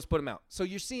hold off. We'll just put them out. So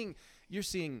you're seeing,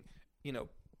 you know,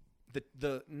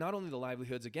 the not only the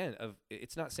livelihoods again of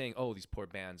it's not saying these poor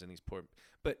bands and these poor,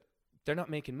 but they're not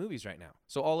making movies right now.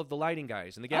 So all of the lighting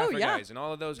guys and the gaffer yeah. guys and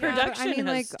all of those Yeah, guys. but Production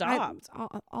has stopped.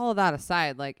 all of that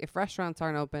aside, like if restaurants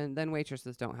aren't open, then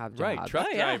waitresses don't have jobs. Right, truck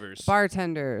Oh, yeah. drivers.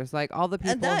 Bartenders, like all the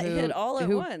people And that who, hit all at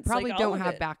who once, probably like, all don't of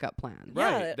have it. backup plans. Yeah,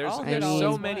 Right. it There's all hit all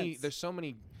so at many. once. There's so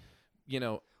many. You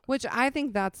know. Which I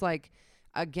think that's like,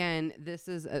 again, this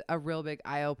is a real big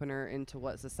eye opener into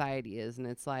what society is. And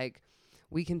it's like,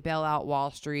 we can bail out Wall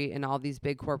Street and all these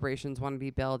big corporations want to be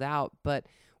bailed out. But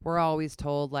we're always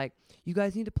told, like, you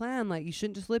guys need to plan. Like, you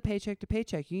shouldn't just live paycheck to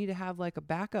paycheck. You need to have like a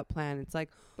backup plan. It's like,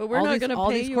 But we're all not these, going to all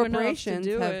pay these you enough to corporations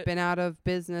do have it. been out of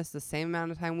business the same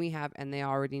amount of time we have, and they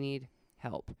already need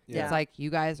help. Yeah. It's like, you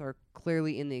guys are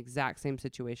clearly in the exact same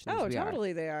situation as Oh, we are.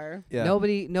 totally, they are. Yeah.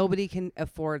 Nobody can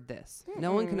afford this.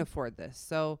 No one can afford this.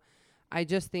 So I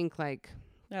just think like,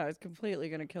 No, it's completely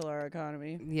going to kill our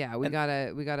economy. yeah, we And-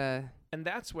 gotta And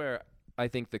that's where I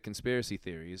think the conspiracy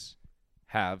theories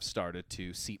have started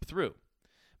to seep through,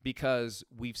 because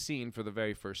we've seen for the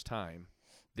very first time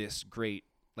this great,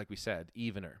 like we said,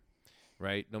 evener,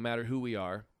 right? No matter who we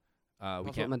are, we that's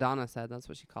what can't. Madonna said. That's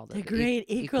what she called it. The great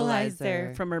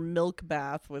equalizer from her milk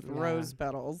bath with Yeah. rose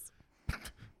petals.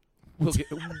 we'll get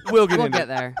We'll into get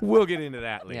there. We'll get into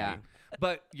that later. Yeah.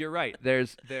 But you're right. There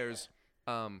is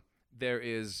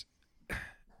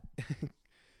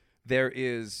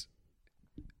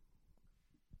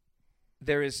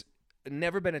there is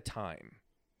never been a time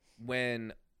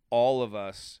when all of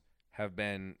us have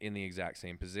been in the exact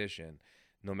same position,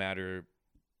 no matter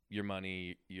your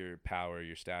money, your power,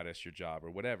 your status, your job,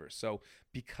 or whatever. So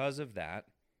because of that,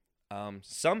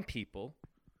 some people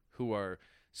who are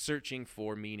searching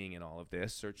for meaning in all of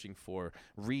this, searching for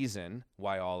reason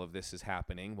why all of this is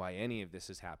happening, why any of this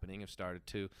is happening, have started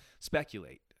to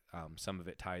speculate. Some of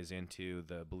it ties into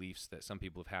the beliefs that some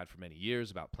people have had for many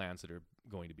years about plans that are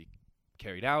going to be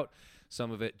carried out.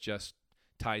 Some of it just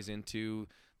ties into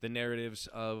the narratives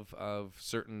of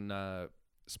certain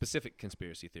specific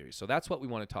conspiracy theories. So that's what we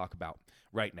want to talk about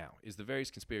right now, is the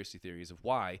various conspiracy theories of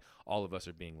why all of us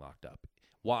are being locked up,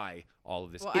 why all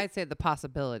of this. Well, I'd say the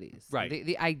possibilities, Right.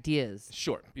 The ideas,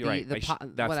 Sure, you're right. that's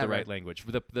the right language.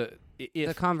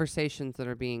 the conversations that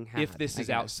are being had. If this I is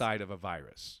guess. outside of a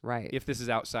virus, right, if this is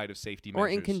outside of safety measures, or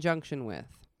in conjunction with,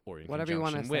 or in whatever you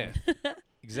want to conjunction say. with.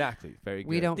 Exactly. Very good.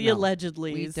 We don't The know.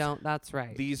 allegedly. We don't. That's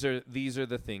right. These are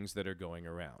the things that are going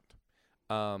around.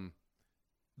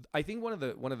 I think one of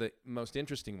the most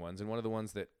interesting ones, and one of the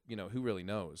ones that, who really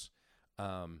knows,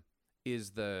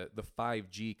 is the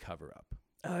 5G cover up.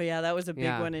 Oh yeah, that was a big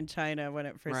Yeah. one in China when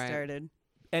it first Right. started.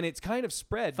 And it's kind of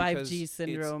spread 5G because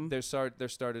syndrome. There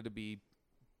started to be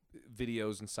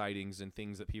videos and sightings and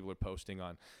things that people are posting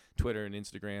on Twitter and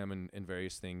Instagram and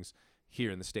various things here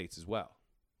in the States as well.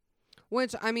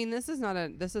 Which, I mean, this is not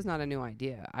a new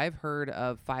idea. I've heard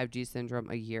of 5G syndrome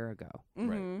a year ago.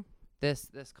 Mm-hmm. This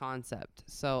concept.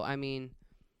 So, I mean,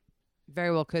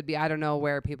 very well could be. I don't know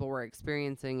where people were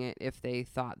experiencing it, if they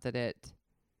thought that it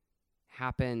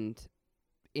happened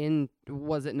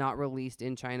was it not released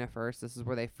in China first? This is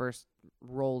where they first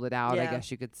rolled it out, I Yeah.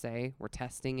 guess you could say. We're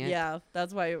testing it. Yeah,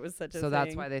 that's why it was such a So thing.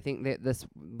 that's why they think that this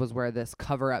was where this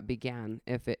cover up began,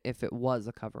 if it was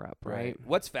a cover up, right?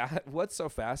 What's so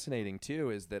fascinating too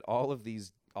is that all of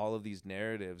these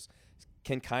narratives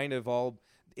can kind of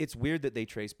it's weird that they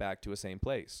trace back to a same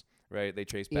place, right? They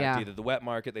trace back to either the wet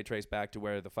market, they trace back to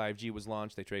where the 5G was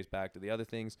launched, they trace back to the other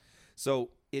things.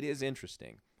 So it is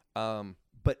interesting.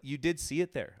 But you did see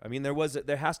it there. I mean, there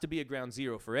has to be a ground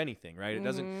zero for anything, right? It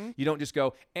doesn't. You don't just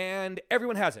go and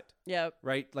everyone has it. Yep.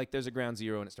 Right? Like there's a ground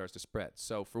zero and it starts to spread.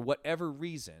 So for whatever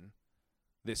reason,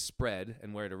 this spread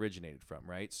and where it originated from,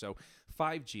 right? So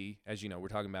 5G, as you know, we're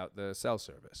talking about the cell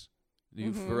service.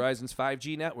 Verizon's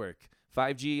 5G network,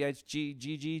 5G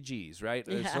GGGs, right?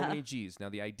 There's so many Gs. Now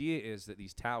the idea is that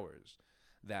these towers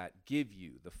that give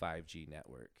you the 5G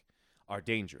network are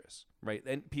dangerous, right?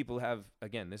 And people have,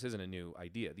 again, this isn't a new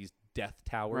idea. These death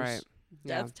towers Right.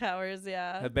 Yeah. Death towers,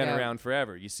 yeah. have been around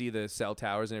forever. You see the cell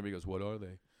towers and everybody goes, what are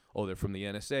they? Oh, they're from the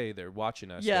NSA. They're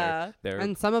watching us. Yeah. They're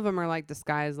And some of them are like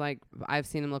disguised, like I've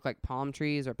seen them look like palm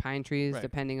trees or pine trees, Right.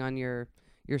 depending on your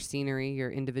scenery, your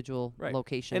individual Right.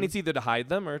 location. And it's either to hide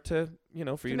them or to, for you to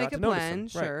not make to a notice blend,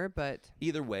 them. Right. sure, but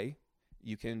Either way,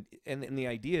 you can, and the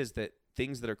idea is that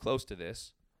things that are close to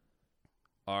this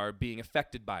are being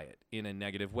affected by it in a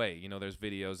negative way. There's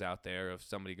videos out there of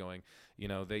somebody going,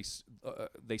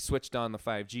 they switched on the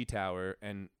 5G tower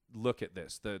and look at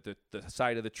this. The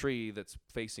side of the tree that's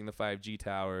facing the 5G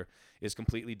tower is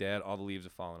completely dead. All the leaves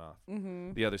have fallen off.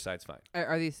 Mm-hmm. The other side's fine.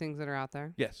 are these things that are out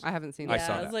there? Yes. I haven't seen I that.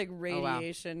 saw it's that. like wow.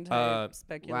 radiation Uh, type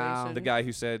speculation. The guy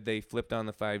who said they flipped on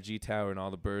the 5G tower and all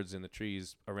the birds in the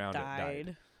trees around it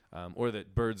died. Or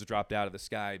that birds dropped out of the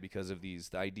sky because of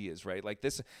these ideas, right? Like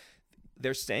this,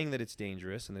 they're saying that it's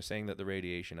dangerous, and they're saying that the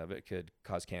radiation of it could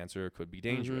cause cancer or could be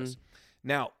dangerous.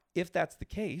 Now, if that's the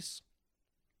case,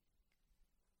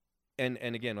 and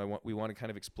again, we want to kind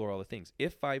of explore all the things.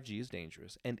 If 5G is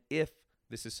dangerous, and if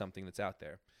this is something that's out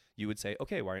there, you would say,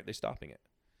 okay, why aren't they stopping it?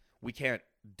 We can't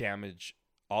damage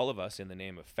all of us in the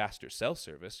name of faster cell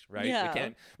service, right?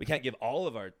 Yeah. We can't give all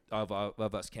of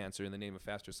us cancer in the name of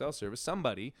faster cell service.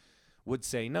 Somebody would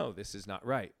say, no, this is not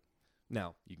right.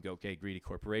 Now, you can go, okay, greedy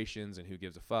corporations and who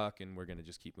gives a fuck, and we're going to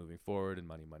just keep moving forward and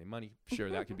money, money, money. Sure,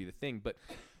 that could be the thing. But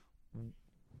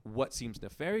what seems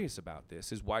nefarious about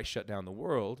this is why shut down the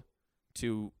world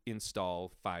to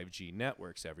install 5G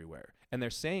networks everywhere. And they're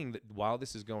saying that while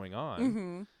this is going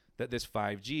on, that this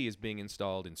 5G is being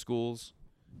installed in schools,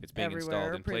 it's being Everywhere,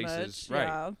 installed in pretty places. much, Right.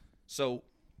 yeah. So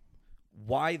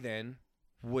why then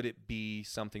would it be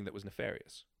something that was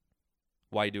nefarious?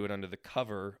 Why do it under the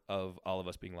cover of all of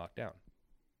us being locked down?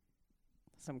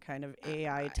 some kind of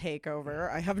AI takeover.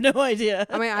 I have no idea.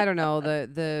 I mean, I don't know.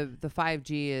 The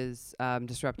 5G is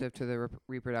disruptive to the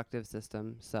reproductive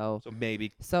system. So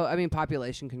maybe. So I mean,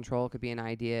 population control could be an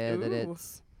idea that Ooh.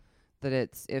 it's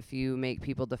if you make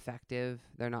people defective,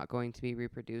 they're not going to be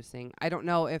reproducing. I don't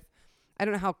know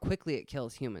how quickly it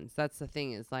kills humans. That's the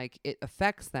thing, is like it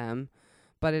affects them,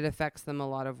 but it affects them a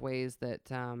lot of ways that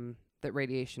that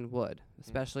radiation would,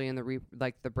 especially in the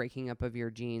the breaking up of your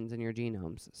genes and your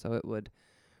genomes. So it would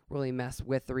really mess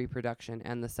with the reproduction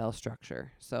and the cell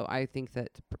structure. So I think that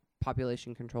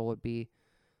population control would be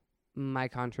my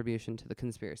contribution to the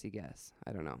conspiracy guess.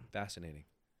 I don't know. Fascinating.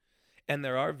 And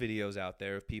there are videos out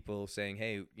there of people saying,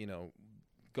 hey, you know,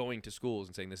 going to schools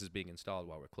and saying this is being installed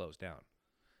while we're closed down.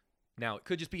 Now, it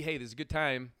could just be, hey, this is a good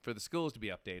time for the schools to be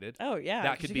updated. Oh yeah,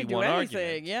 That could 'cause be you can one do argument.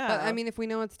 anything, Yeah, But I mean, if we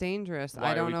know it's dangerous, Why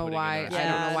I are don't we know putting it in why. our I don't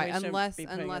Yeah, know why, we shouldn't unless be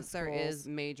putting it in there is schools.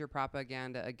 major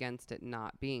propaganda against it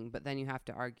not being. But then you have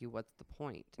to argue, what's the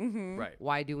point? mm-hmm. Right.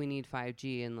 Why do we need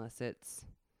 5G unless it's?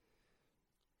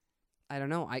 I don't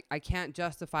know. I can't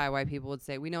justify why people would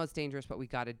say we know it's dangerous, but we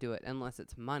got to do it unless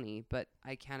it's money. But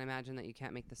I can't imagine that you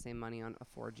can't make the same money on a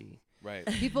 4G. Right.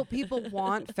 People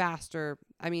want faster.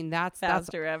 I mean, that's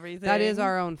faster everything. that is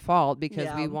our own fault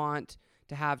because we Yeah. want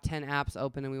to have 10 apps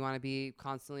open and we want to be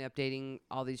constantly updating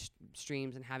all these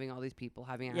streams and having all these people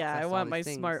having access Yeah, I to all want my these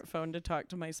things. smartphone to talk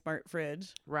to my smart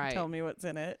fridge. Right. Tell me what's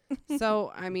in it.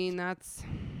 So, I mean, that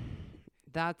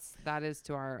is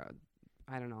to our,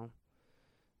 I don't know,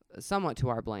 somewhat to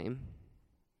our blame,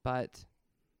 but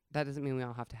that doesn't mean we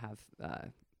all have to have,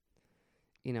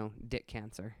 dick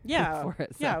cancer. Yeah, for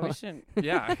it, yeah, so. we shouldn't.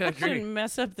 Yeah, I agree. Shouldn't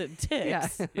mess up the ticks. Yeah.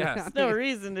 Yes. There's no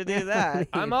reason to do that.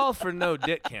 I'm all for no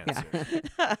dick cancer. we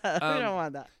don't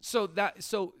want that. So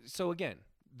again,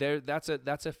 that's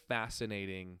a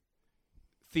fascinating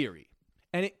theory.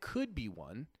 And it could be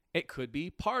one. It could be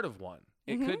part of one.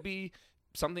 It Mhm. could be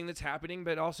something that's happening,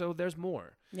 but also there's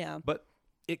more. Yeah. But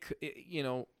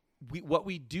what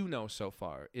we do know so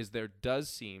far is there does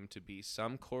seem to be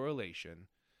some correlation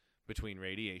between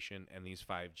radiation and these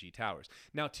 5G towers.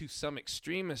 Now, to some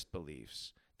extremist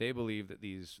beliefs, they believe that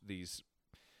these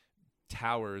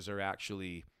towers are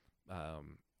actually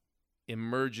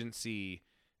emergency,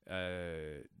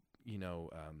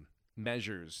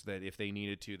 measures that if they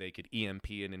needed to, they could EMP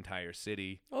an entire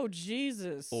city, Oh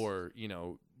Jesus. or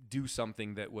do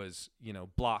something that was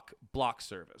block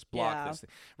service, block Yeah. this thing.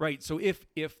 Right. So if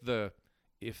the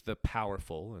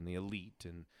powerful and the elite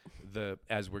and the,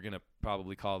 as we're gonna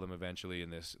probably call them eventually in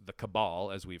this, the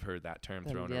cabal, as we've heard that term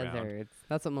thrown around. Lizards.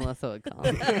 That's what Melissa would call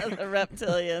them. the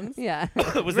reptilians. Yeah.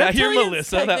 Was that your Reptilians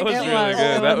Melissa? That was technically really was.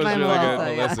 good. It That was was my really good,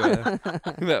 Melissa, Melissa.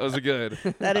 That was good.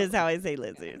 That is how I say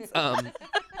lizards.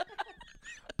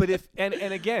 But if and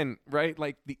again, right,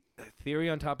 like the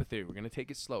theory on top of theory, we're gonna take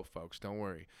it slow, folks. Don't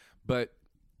worry. But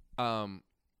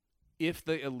if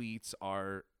the elites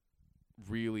are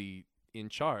really in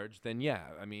charge, then yeah,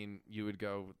 I mean, you would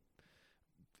go,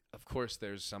 of course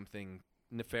there's something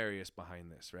nefarious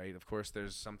behind this, right? Of course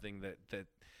there's something that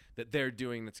they're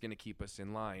doing that's going to keep us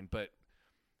in line. But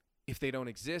if they don't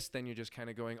exist, then you're just kind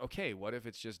of going, okay, what if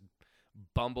it's just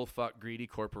bumblefuck greedy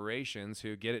corporations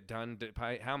who get it done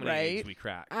by how many eggs Right. we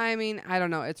crack? I mean, I don't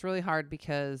know. It's really hard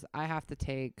because I have to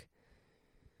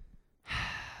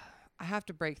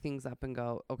break things up and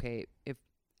go, okay, if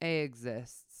A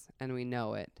exists and we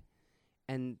know it,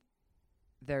 and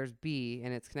there's B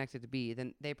and it's connected to B,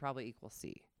 then they probably equal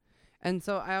C. And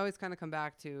so I always kind of come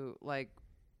back to like,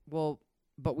 well,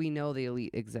 but we know the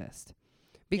elite exist.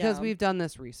 Because Yeah. we've done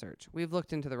this research. We've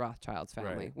looked into the Rothschilds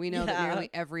family. Right. We know that Yeah. nearly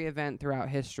every event throughout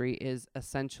history is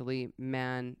essentially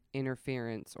man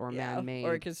interference or man-made.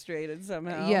 Orchestrated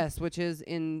somehow. Yes, which is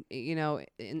in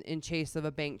chase of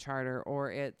a bank charter,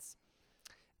 or it's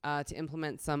to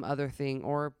implement some other thing,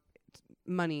 or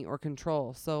money or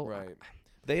control. So Right.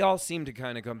 They all seem to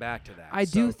kind of come back to that. I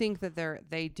do so- think that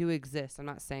they do exist. I'm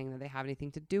not saying that they have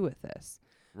anything to do with this,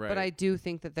 right. but I do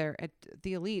think that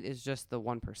the elite is just the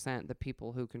 1%, the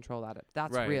people who control that.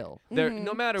 That's Right. real. There, Mhm.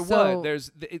 no matter So- what, there's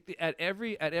at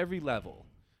every level,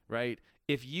 right?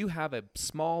 If you have a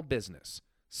small business,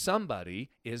 somebody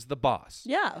is the boss.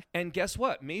 Yeah. And guess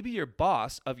what? Maybe your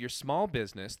boss of your small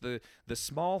business, the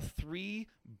small three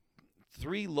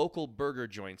local burger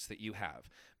joints that you have,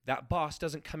 that boss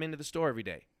doesn't come into the store every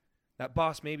day. That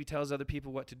boss maybe tells other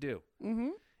people what to do. Mm-hmm.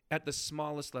 At the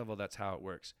smallest level, that's how it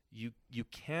works. you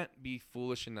can't be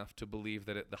foolish enough to believe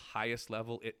that at the highest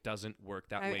level it doesn't work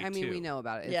that way I mean, too. we know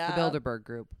about it. It's Yeah. the Bilderberg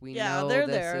Group. We know they're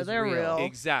this there. is They're real.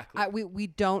 Exactly. We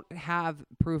don't have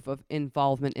proof of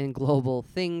involvement in global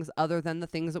things other than the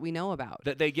things that we know about.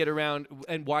 That they get around,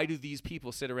 and why do these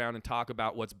people sit around and talk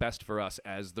about what's best for us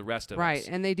as the rest of Right, us?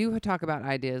 and they do talk about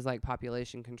ideas like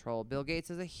population control. Bill Gates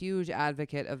is a huge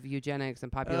advocate of eugenics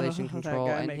and population control,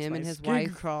 and him and his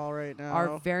wife crawl right now.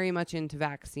 are very much into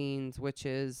vaccines, which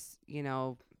is,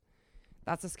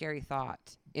 that's a scary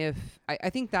thought. I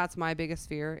think that's my biggest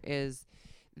fear is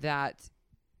that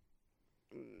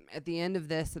at the end of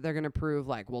this, that they're going to prove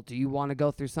like, well, do you want to go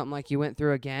through something like you went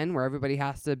through again, where everybody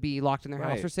has to be locked in their house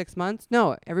Right. for 6 months?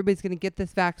 No, everybody's going to get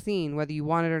this vaccine, whether you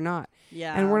want it or not.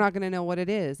 Yeah. And we're not going to know what it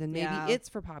is. And maybe Yeah. it's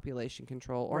for population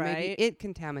control, or maybe Right. it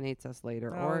contaminates us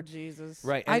later. Oh, Or Jesus.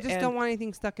 Right. I and- just and- don't want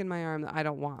anything stuck in my arm that I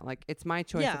don't want. Like, it's my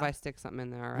choice Yeah. if I stick something in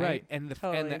there, Right. right? And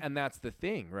Totally. and that's the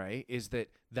thing, right? Is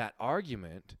that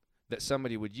argument that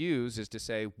somebody would use is to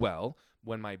say, well,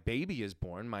 when my baby is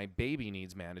born, my baby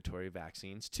needs mandatory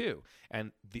vaccines too.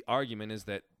 And the argument is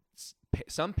that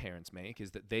some parents make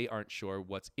is that they aren't sure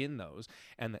what's in those,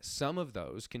 and that some of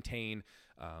those contain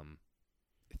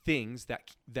things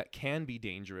that can be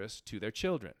dangerous to their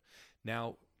children.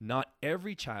 Now, not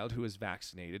every child who is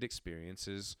vaccinated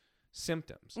experiences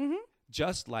symptoms. Mm-hmm.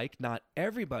 Just like not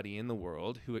everybody in the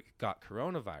world who got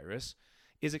coronavirus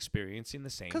is experiencing the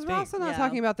same Because thing. we're also not Yeah.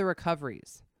 talking about the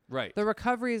recoveries. Right. The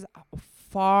recoveries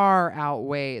far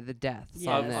outweigh the deaths Yes.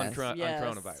 on on, this. Yes.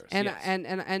 coronavirus. And,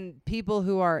 yes. and people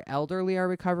who are elderly are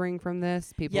recovering from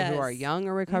this. People who are Yes. young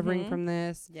are recovering Mhm. from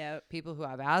this. Yep. People who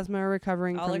have asthma are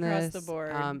recovering All from across this. the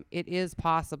board. It is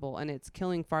possible, and it's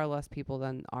killing far less people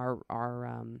than are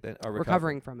That are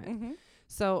recovering from it. Mm-hmm.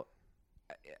 So,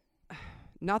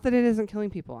 not that it isn't killing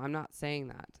people. I'm not saying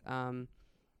that.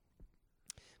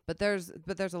 But there's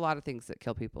a lot of things that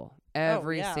kill people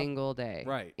every yeah. single day,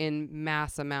 Right. in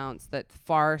mass amounts that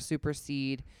far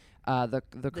supersede the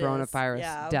coronavirus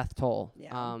yeah. death toll.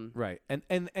 Yeah. Right. And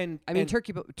I mean, and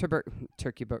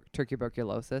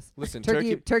tuberculosis. listen,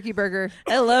 Turkey burger.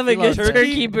 I love a good Turkey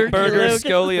turkey burger burger.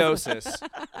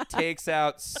 scoliosis takes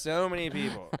out so many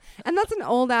people. And that's an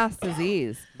old ass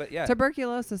disease. But yeah,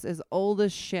 Tuberculosis is old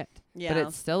as shit, Yeah. but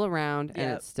it's still around and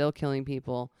Yep. it's still killing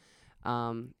people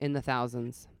in the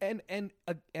thousands. and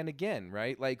again,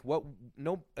 right? Like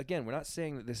again, we're not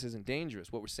saying that this isn't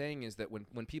dangerous. What we're saying is that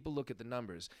when people look at the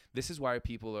numbers, this is why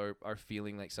people are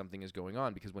feeling like something is going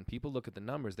on, because when people look at the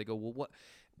numbers, they go, well,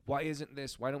 why isn't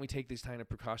this? Why don't we take these kind of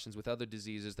precautions with other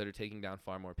diseases that are taking down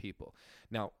far more people?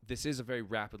 Now, this is a very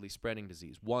rapidly spreading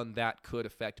disease, one that could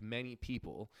affect many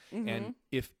people. Mm-hmm. And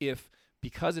if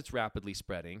because it's rapidly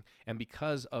spreading and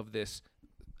because of this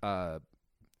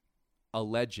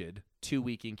alleged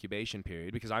 2-week incubation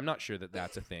period, because I'm not sure that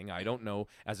that's a thing. I don't know,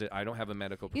 I don't have a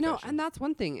medical profession. And that's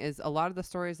one thing is a lot of the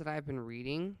stories that I've been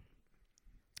reading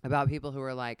about people who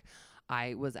are like,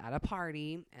 I was at a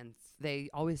party and they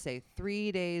always say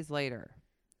 3 days later,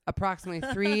 approximately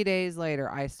 3 days later,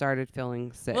 I started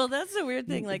feeling sick. Well, that's the weird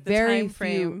thing. Like the very time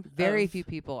frame. Very of- few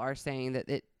people are saying that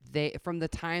they from the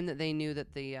time that they knew that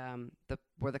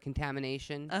where the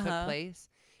contamination took Uh-huh. place,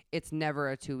 it's never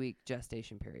a 2-week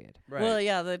gestation period. Right. Well,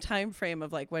 yeah, the time frame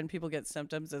of like when people get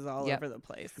symptoms is all Yep. over the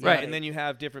place. Right, Like- and then you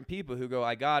have different people who go,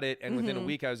 I got it, and within a Mhm.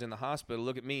 week I was in the hospital.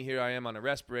 Look at me, here I am on a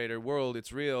respirator. World,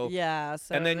 it's real. yeah.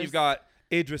 So and then you've there's- got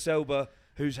Idris Elba,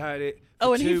 who's had it for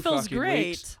Oh, and he 2 feels fucking great.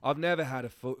 weeks. I've never had a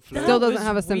flu. That Still doesn't was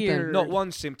have a symptom. weird. Not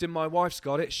one symptom. My wife's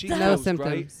got it. She No feels symptoms.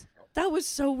 great. That was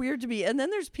so weird to me. And then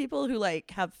there's people who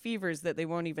like have fevers that they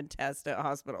won't even test at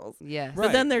hospitals. Yes. Right.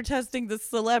 But then they're testing the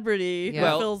celebrity Yeah. who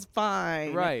Well, feels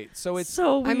fine. Right. So it's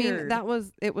so I weird.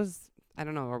 mean, it was. I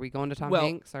don't know. Are we going to Tom well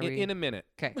Hanks? Are we? in a minute.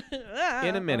 Okay.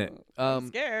 In a minute. I'm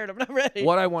scared. I'm not ready.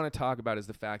 What I want to talk about is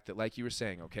the fact that, like you were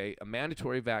saying, okay, a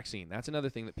mandatory vaccine. That's another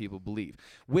thing that people believe.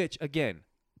 Which, again,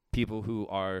 people who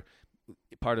are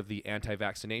part of the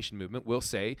anti-vaccination movement will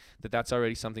say that that's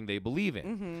already something they believe in.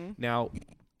 Mm-hmm. Now,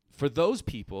 for those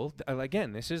people,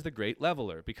 again, this is the great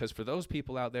leveler, because for those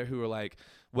people out there who are like,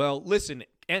 well, listen,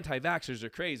 anti-vaxxers are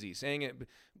crazy, saying it,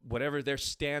 whatever their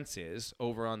stance is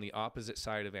over on the opposite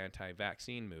side of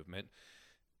anti-vaccine movement,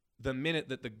 the minute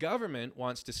that the government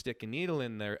wants to stick a needle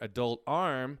in their adult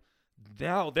arm,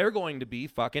 now they're going to be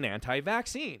fucking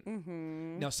anti-vaccine.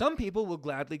 Mm-hmm. Now, some people will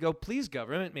gladly go, please,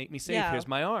 government, make me safe. Yeah. Here's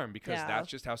my arm, because Yeah. that's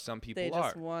just how some people They are.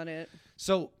 just want it.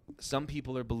 So some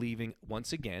people are believing,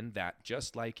 once again, that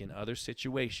just like in other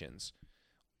situations,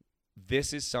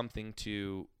 this is something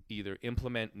to either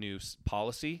implement new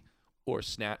policy or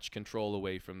snatch control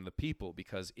away from the people.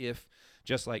 Because if,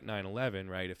 just like 9/11,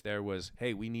 right, if there was,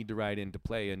 hey, we need to write into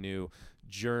play a new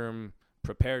germ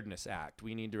preparedness act,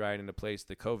 we need to write into place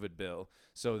the COVID bill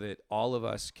so that all of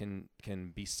us can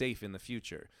be safe in the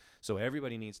future. So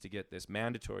everybody needs to get this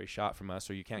mandatory shot from us,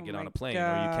 or you can't get on a plane, or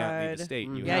you can't leave the state.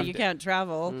 Mhm. Yeah, have you to- can't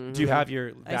travel. Do you have your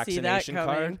I see that vaccination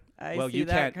coming. card? I Well, see you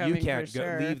that can't coming for go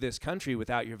sure. leave this country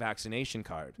without your vaccination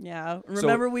card. Yeah.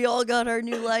 Remember we all got our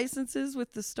new licenses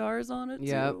with the stars on it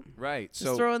Yep. too? Right. Just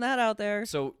So throwing that out there.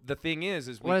 so the thing is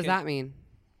we What does can, that mean?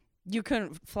 You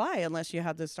couldn't fly unless you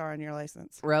had the star on your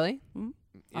license. Really? it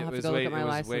I'll have to was go look wait- at my it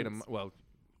was wait a license. well,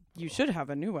 You should have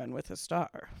a new one with a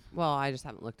star. Well, I just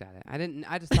haven't looked at it.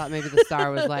 I just thought maybe the star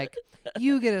was like,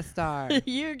 you get a star.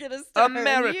 You get a star.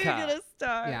 America. You get a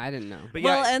star. Yeah, I didn't know. but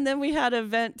Well, yeah, and then we had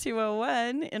Event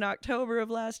 201 in October of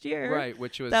last year. right,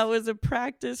 which was That was a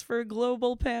practice for a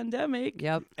global pandemic.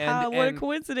 Yep. What a and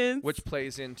coincidence. which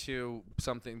plays into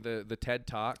something the TED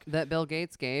Talk That Bill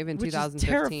Gates gave in which is 2015.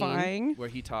 terrifying. where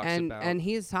he talks And about and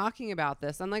he's talking about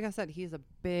this, and like I said, he's a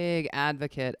big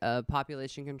advocate of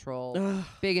population control, Ugh.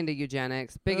 big into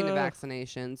eugenics, big into Ugh.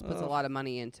 vaccinations, puts a Ugh. lot of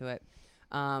money into it.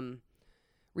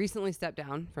 Recently stepped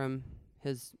down from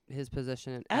his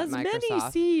position at As many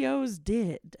Microsoft. CEOs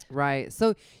did. Right.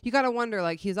 So you got to wonder,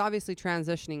 like, he's obviously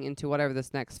transitioning into whatever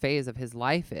this next phase of his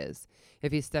life is.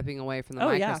 If he's stepping away from the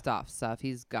Oh, yeah. Microsoft stuff,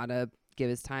 he's got to give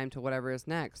his time to whatever is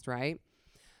next, right?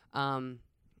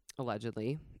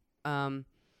 Allegedly.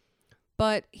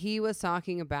 But he was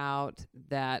talking about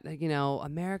that, you know,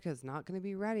 America's not going to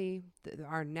be ready.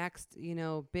 Our next, you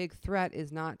know, big threat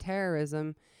is not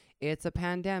terrorism. It's a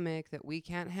pandemic that we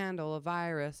can't handle, a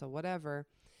virus or whatever.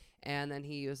 And then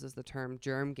he uses the term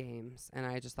germ games. And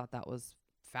I just thought that was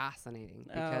fascinating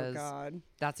Oh, because God.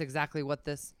 that's exactly what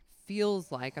this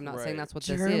feels like. I'm not saying Right. that's what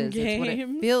Germ this is. It's what it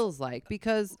games. feels like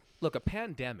because look, a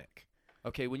pandemic.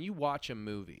 Okay, when you watch a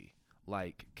movie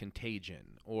like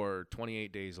Contagion or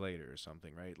 28 Days Later or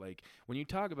something, right? Like when you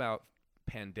talk about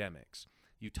pandemics,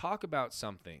 you talk about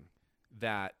something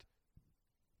that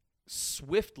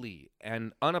swiftly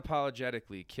and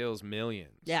unapologetically kills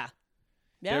millions. Yeah.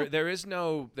 Yeah. There is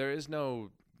no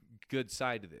good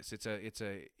side to this. It's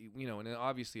a you know, and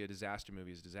obviously a disaster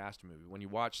movie is a disaster movie. When you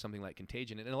watch something like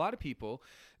Contagion, and a lot of people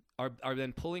are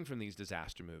then pulling from these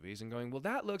disaster movies and going, well,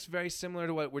 that looks very similar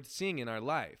to what we're seeing in our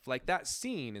life. Like that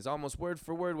scene is almost word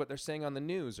for word what they're saying on the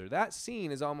news, or that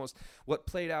scene is almost what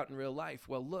played out in real life.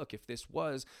 Well, look, if this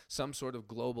was some sort of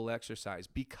global exercise,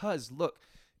 because look,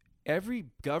 every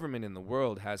government in the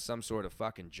world has some sort of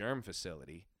fucking germ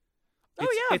facility. Oh,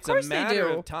 yeah, of it's course a they matter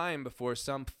do. of time before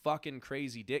some fucking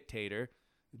crazy dictator,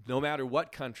 no matter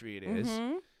what country it is,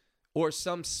 Mhm. or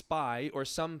some spy or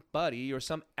somebody or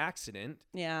some accident,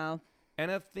 Yeah.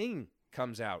 and a thing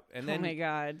comes out. And then oh, my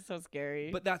God. So scary.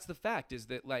 but that's the fact, is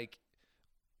that like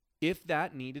if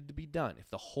that needed to be done, if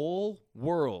the whole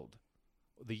world,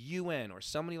 the UN or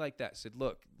somebody like that said,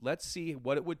 look, let's see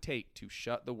what it would take to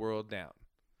shut the world down,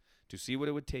 to see what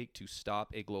it would take to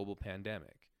stop a global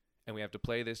pandemic. And we have to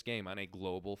play this game on a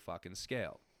global fucking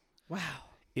scale. wow.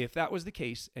 If that was the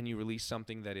case and you release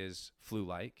something that is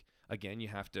flu-like, again, you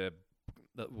have to,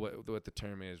 what the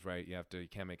term is, right? You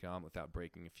can't make an omelet without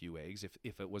breaking a few eggs.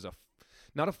 If it was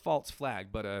not a false flag,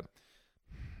 but I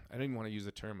don't even want to use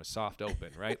the term a soft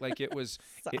open, right? Like it was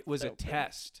Soft a open.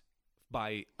 test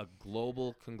by a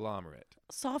global conglomerate.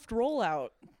 Soft rollout.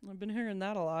 I've been hearing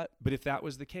that a lot. But if that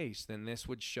was the case, then this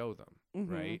would show them, Mhm.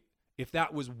 right? If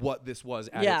that was what this was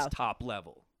at Yeah. its top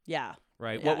level. Yeah.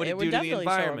 Right. Yeah, what would it it would do to the definitely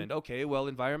show 'em. environment? Okay, well,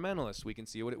 environmentalists, we can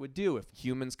see what it would do if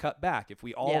humans cut back. If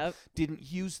we all Yep. didn't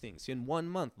use things in 1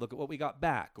 month, look at what we got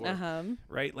back. Or, Uh-huh.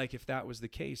 right? Like if that was the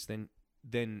case, then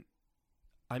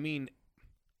I mean,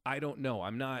 I don't know.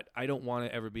 I don't want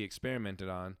to ever be experimented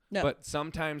on. No. But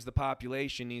sometimes the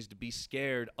population needs to be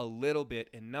scared a little bit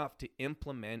enough to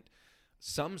implement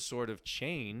some sort of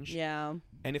change. Yeah.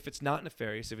 And if it's not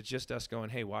nefarious, if it's just us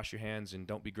going, hey, wash your hands and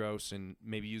don't be gross and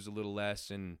maybe use a little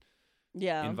less and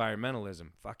Yeah.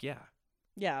 environmentalism, fuck yeah.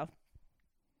 Yeah. At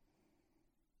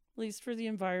least for the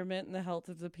environment and the health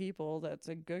of the people, that's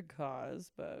a good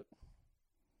cause, but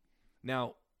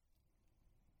Now,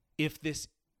 if this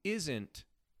isn't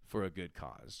for a good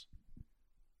cause,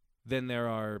 then there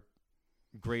are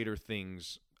greater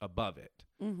things above it,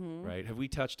 mhm. right? Have we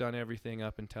touched on everything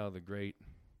up until the great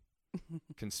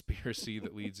conspiracy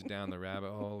that leads down the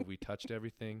rabbit hole? Have we touched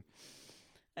everything?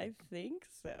 I think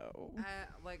so.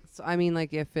 I mean,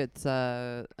 like if it's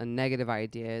a negative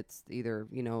idea, it's either,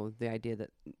 you know, the idea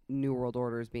that New World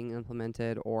Order is being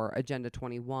implemented or Agenda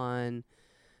 21,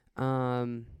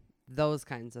 those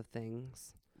kinds of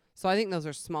things. So I think those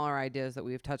are smaller ideas that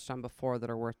we've touched on before that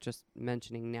are worth just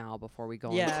mentioning now before we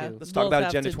go Yeah. into. Let's talk Both about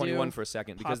have Agenda to 21 do for a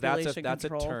second, because that's population a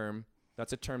control. term.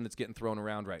 That's a term that's getting thrown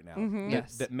around right now. Mhm.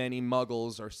 Yes. That many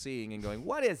muggles are seeing and going,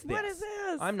 "What is this? What is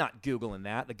this? I'm not Googling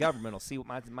that. The government will see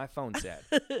what my phone said."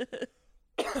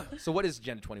 So what is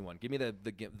Agenda 21? Give me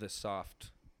the soft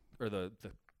or the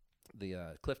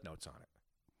cliff notes on it.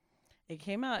 It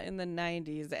came out in the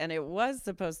 90s, and it was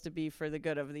supposed to be for the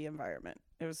good of the environment.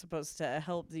 It was supposed to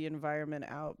help the environment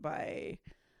out by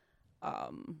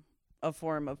a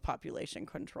form of population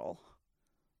control.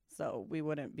 So we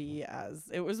wouldn't be as...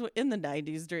 It was in the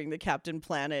 90s during the Captain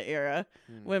Planet era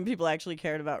when people actually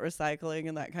cared about recycling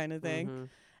and that kind of thing. Mhm.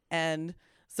 And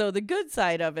so the good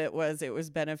side of it was a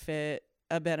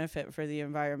benefit for the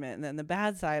environment. And then the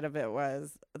bad side of it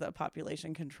was the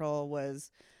population control was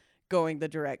going the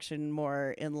direction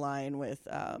more in line with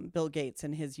Bill Gates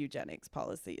and his eugenics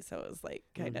policy. So it was like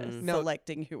kind of Mhm. No.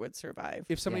 selecting who would survive.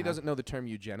 If somebody Yeah. doesn't know the term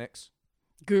eugenics,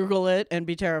 Google it and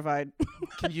be terrified.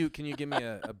 can you give me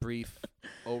a brief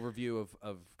overview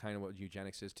of kind of what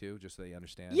eugenics is too, just so they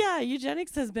understand? Yeah,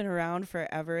 eugenics has been around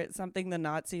forever. It's something the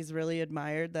Nazis really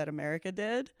admired that America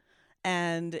did.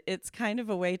 And it's kind of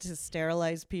a way to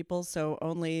sterilize people so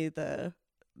only the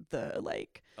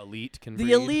like Elite can the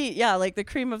breed. elite, yeah, like the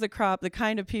cream of the crop, the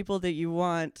kind of people that you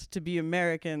want to be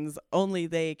Americans, only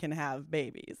they can have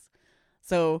babies.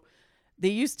 So they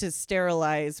used to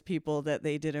sterilize people that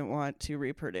they didn't want to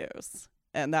reproduce.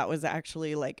 And that was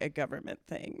actually like a government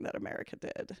thing that America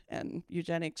did. And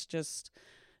eugenics just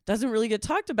doesn't really get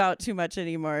talked about too much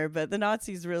anymore, but the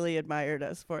Nazis really admired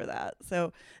us for that.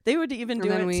 So they would even And do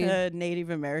then it we- to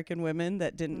Native American women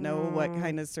that didn't know what Mm.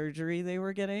 kind of surgery they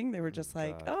were getting. They were just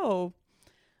like, God. oh,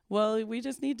 well, we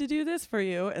just need to do this for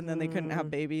you. And then they couldn't have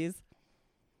Mm. babies.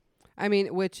 I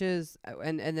mean, which is,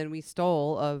 and then we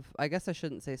stole I guess I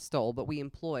shouldn't say stole, but we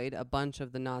employed a bunch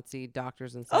of the Nazi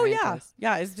doctors and Oh, scientists.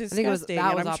 yeah. Yeah, it's I disgusting. think it was,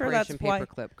 that was and I'm sure that's Operation why.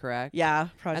 Paperclip, correct? Yeah,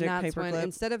 Project and that's when Paperclip.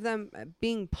 instead of them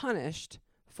being punished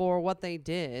for what they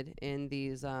did in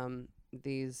these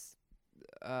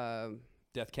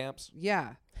Death camps.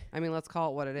 yeah, I mean, let's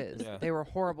call it what it is. Yeah. They were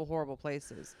horrible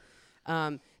places.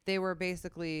 They were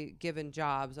basically given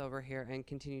jobs over here and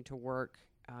continued to work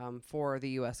for the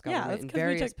U.S. Yeah, government that's in 'cause we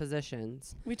various took-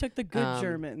 positions. We took the good Um,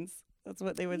 Germans. That's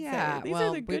what they would yeah, say. These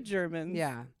well, are the good Germans.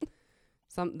 Yeah,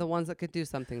 the ones that could do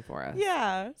something for us.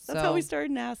 Yeah, that's how we So-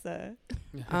 started NASA.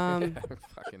 Um,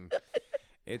 Fucking.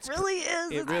 It's It really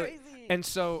is. it It's really- crazy. and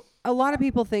so A lot of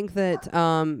people think that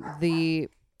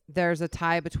there's a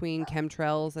tie between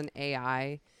chemtrails and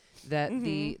AI. That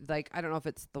the I don't know if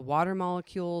it's the water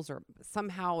molecules or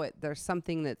somehow there's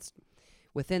something that's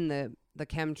within the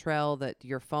chemtrail that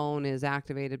your phone is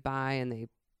activated by, and they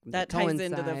that ties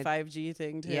into the coincide. 5G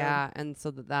thing too. Yeah, and so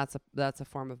that's a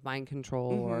form of mind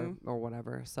control or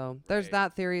whatever. So there's Right.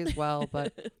 that theory as well,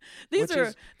 but these which are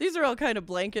is- these are all kind of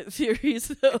blanket theories,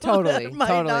 though, Totally, that might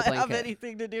totally not have blanket.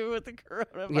 anything to do with the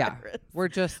coronavirus. yeah, we're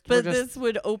just But this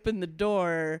would open the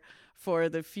door for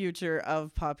the future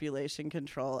of population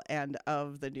control and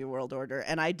of the New World Order.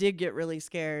 And I did get really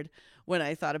scared when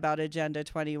I thought about Agenda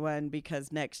 21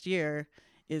 because next year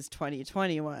is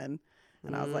 2021.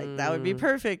 And I was like, that would be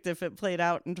perfect if it played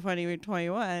out in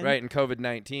 2021. right, and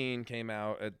COVID-19 came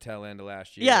out at the tail end of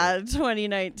last year. Yeah,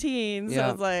 2019. So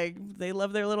Yeah. it's like they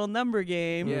love their little number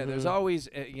game. Yeah, there's Mhm. always,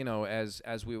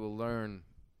 as we will learn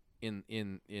in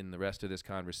the rest of this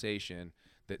conversation,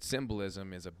 that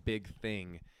symbolism is a big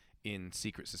thing in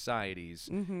secret societies.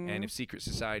 Mm-hmm. And if secret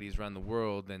societies run the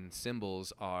world, then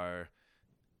symbols are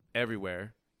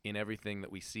everywhere in everything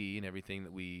that we see and everything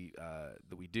that we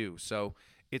do. So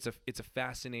it's a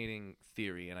fascinating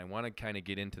theory, and I want to kind of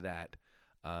get into that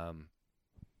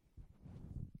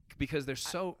because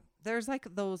there's like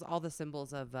all the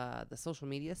symbols of the social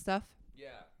media stuff. yeah.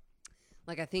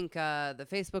 Like I think the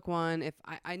Facebook one. If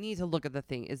I need to look at the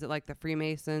thing, is it like the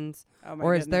Freemasons, Oh my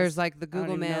or is goodness. there's like the I don't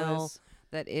Google even know Mail this.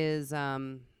 that is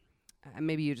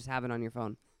maybe you just have it on your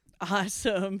phone.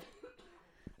 Awesome.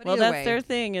 But Well, either that's way, their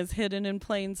thing, is hidden in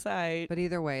plain sight. But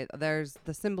either way, there's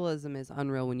the symbolism is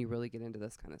unreal when you really get into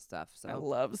this kind of stuff. I So,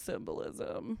 love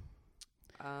symbolism.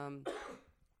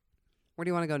 where do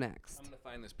you want to go next? I'm gonna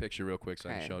find this picture real quick so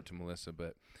I Okay. can show it to Melissa.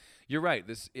 But you're right.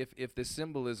 If this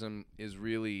symbolism is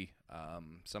really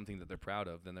something that they're proud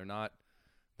of, then they're not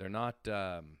They're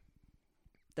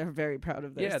very proud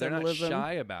of their they're not symbolism.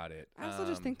 shy about it. I also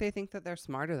just think they think that they're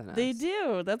smarter than us. They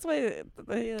do. That's why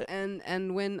they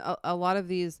And when a lot of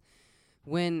these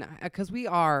because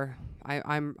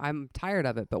I'm tired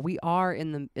of it, but we are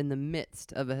in the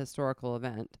midst of a historical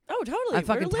event. Oh, totally. I'm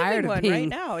fucking We're tired living of one being right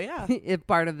now. Yeah. if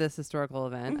part of this historical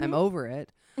event. I'm over it.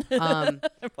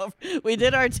 We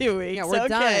did our 2 weeks. Yeah, we're okay,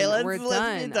 done. Let's We're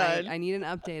be done. I need an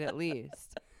update at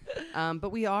least.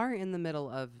 But we are in the middle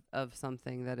of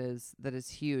something that is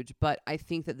huge. But I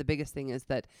think that the biggest thing is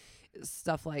that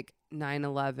stuff like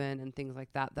 9/11 and things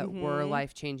like that were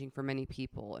life changing for many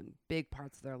people and big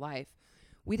parts of their life.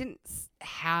 We didn't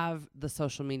have the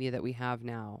social media that we have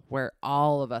now, where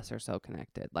all of us are so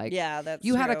connected. Like, yeah, that's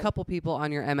you had a true. couple people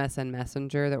on your MSN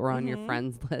Messenger that were on your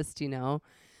friends list, you know.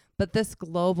 But this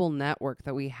global network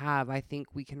that we have, I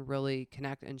think we can really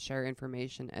connect and share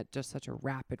information at just such a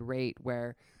rapid rate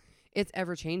where it's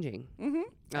ever changing.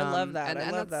 I love that. and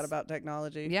I love that that's- about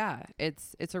technology. Yeah,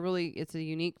 it's a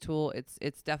unique tool.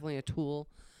 It's definitely a tool.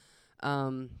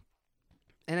 And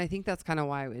I think that's kind of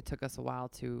why it took us a while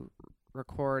to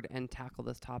record and tackle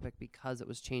this topic, because it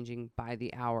was changing by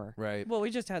the hour. Right. Well, we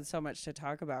just had so much to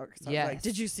talk about. 'Cause I was like, Yes.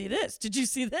 did you see this? Did you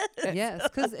see this? Yes,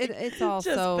 because it's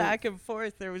also just back and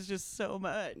forth. There was just so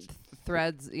much.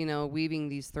 threads, you know, weaving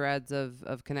these threads of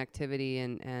connectivity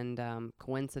and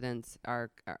coincidence are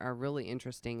really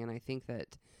interesting. And I think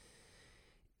that,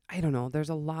 I don't know, there's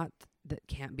a lot that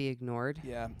can't be ignored.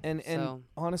 Yeah. And So-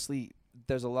 honestly,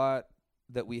 there's a lot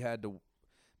that we had to,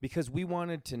 because we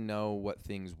wanted to know what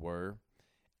things were,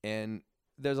 and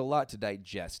there's a lot to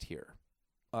digest here.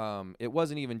 It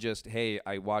wasn't even just, hey,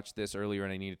 I watched this earlier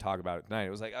and I need to talk about it tonight. It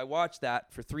was like, I watched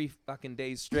that for 3 fucking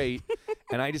days straight,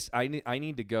 and I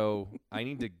need to go. I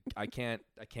can't.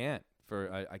 I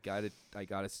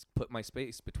gotta put my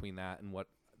space between that and what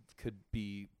could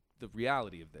be the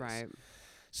reality of this. Right.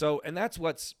 So, and that's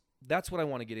what I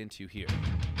want to get into here.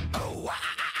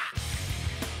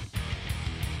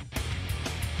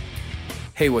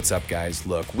 Hey, what's up, guys?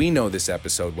 Look, we know this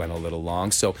episode went a little long,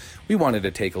 so we wanted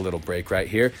to take a little break right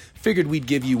here. Figured we'd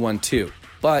give you one too.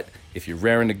 But if you're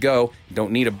raring to go,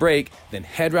 don't need a break, then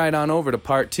head right on over to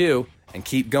part 2 and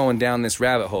keep going down this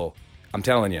rabbit hole. I'm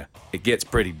telling you, it gets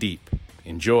pretty deep.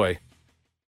 Enjoy.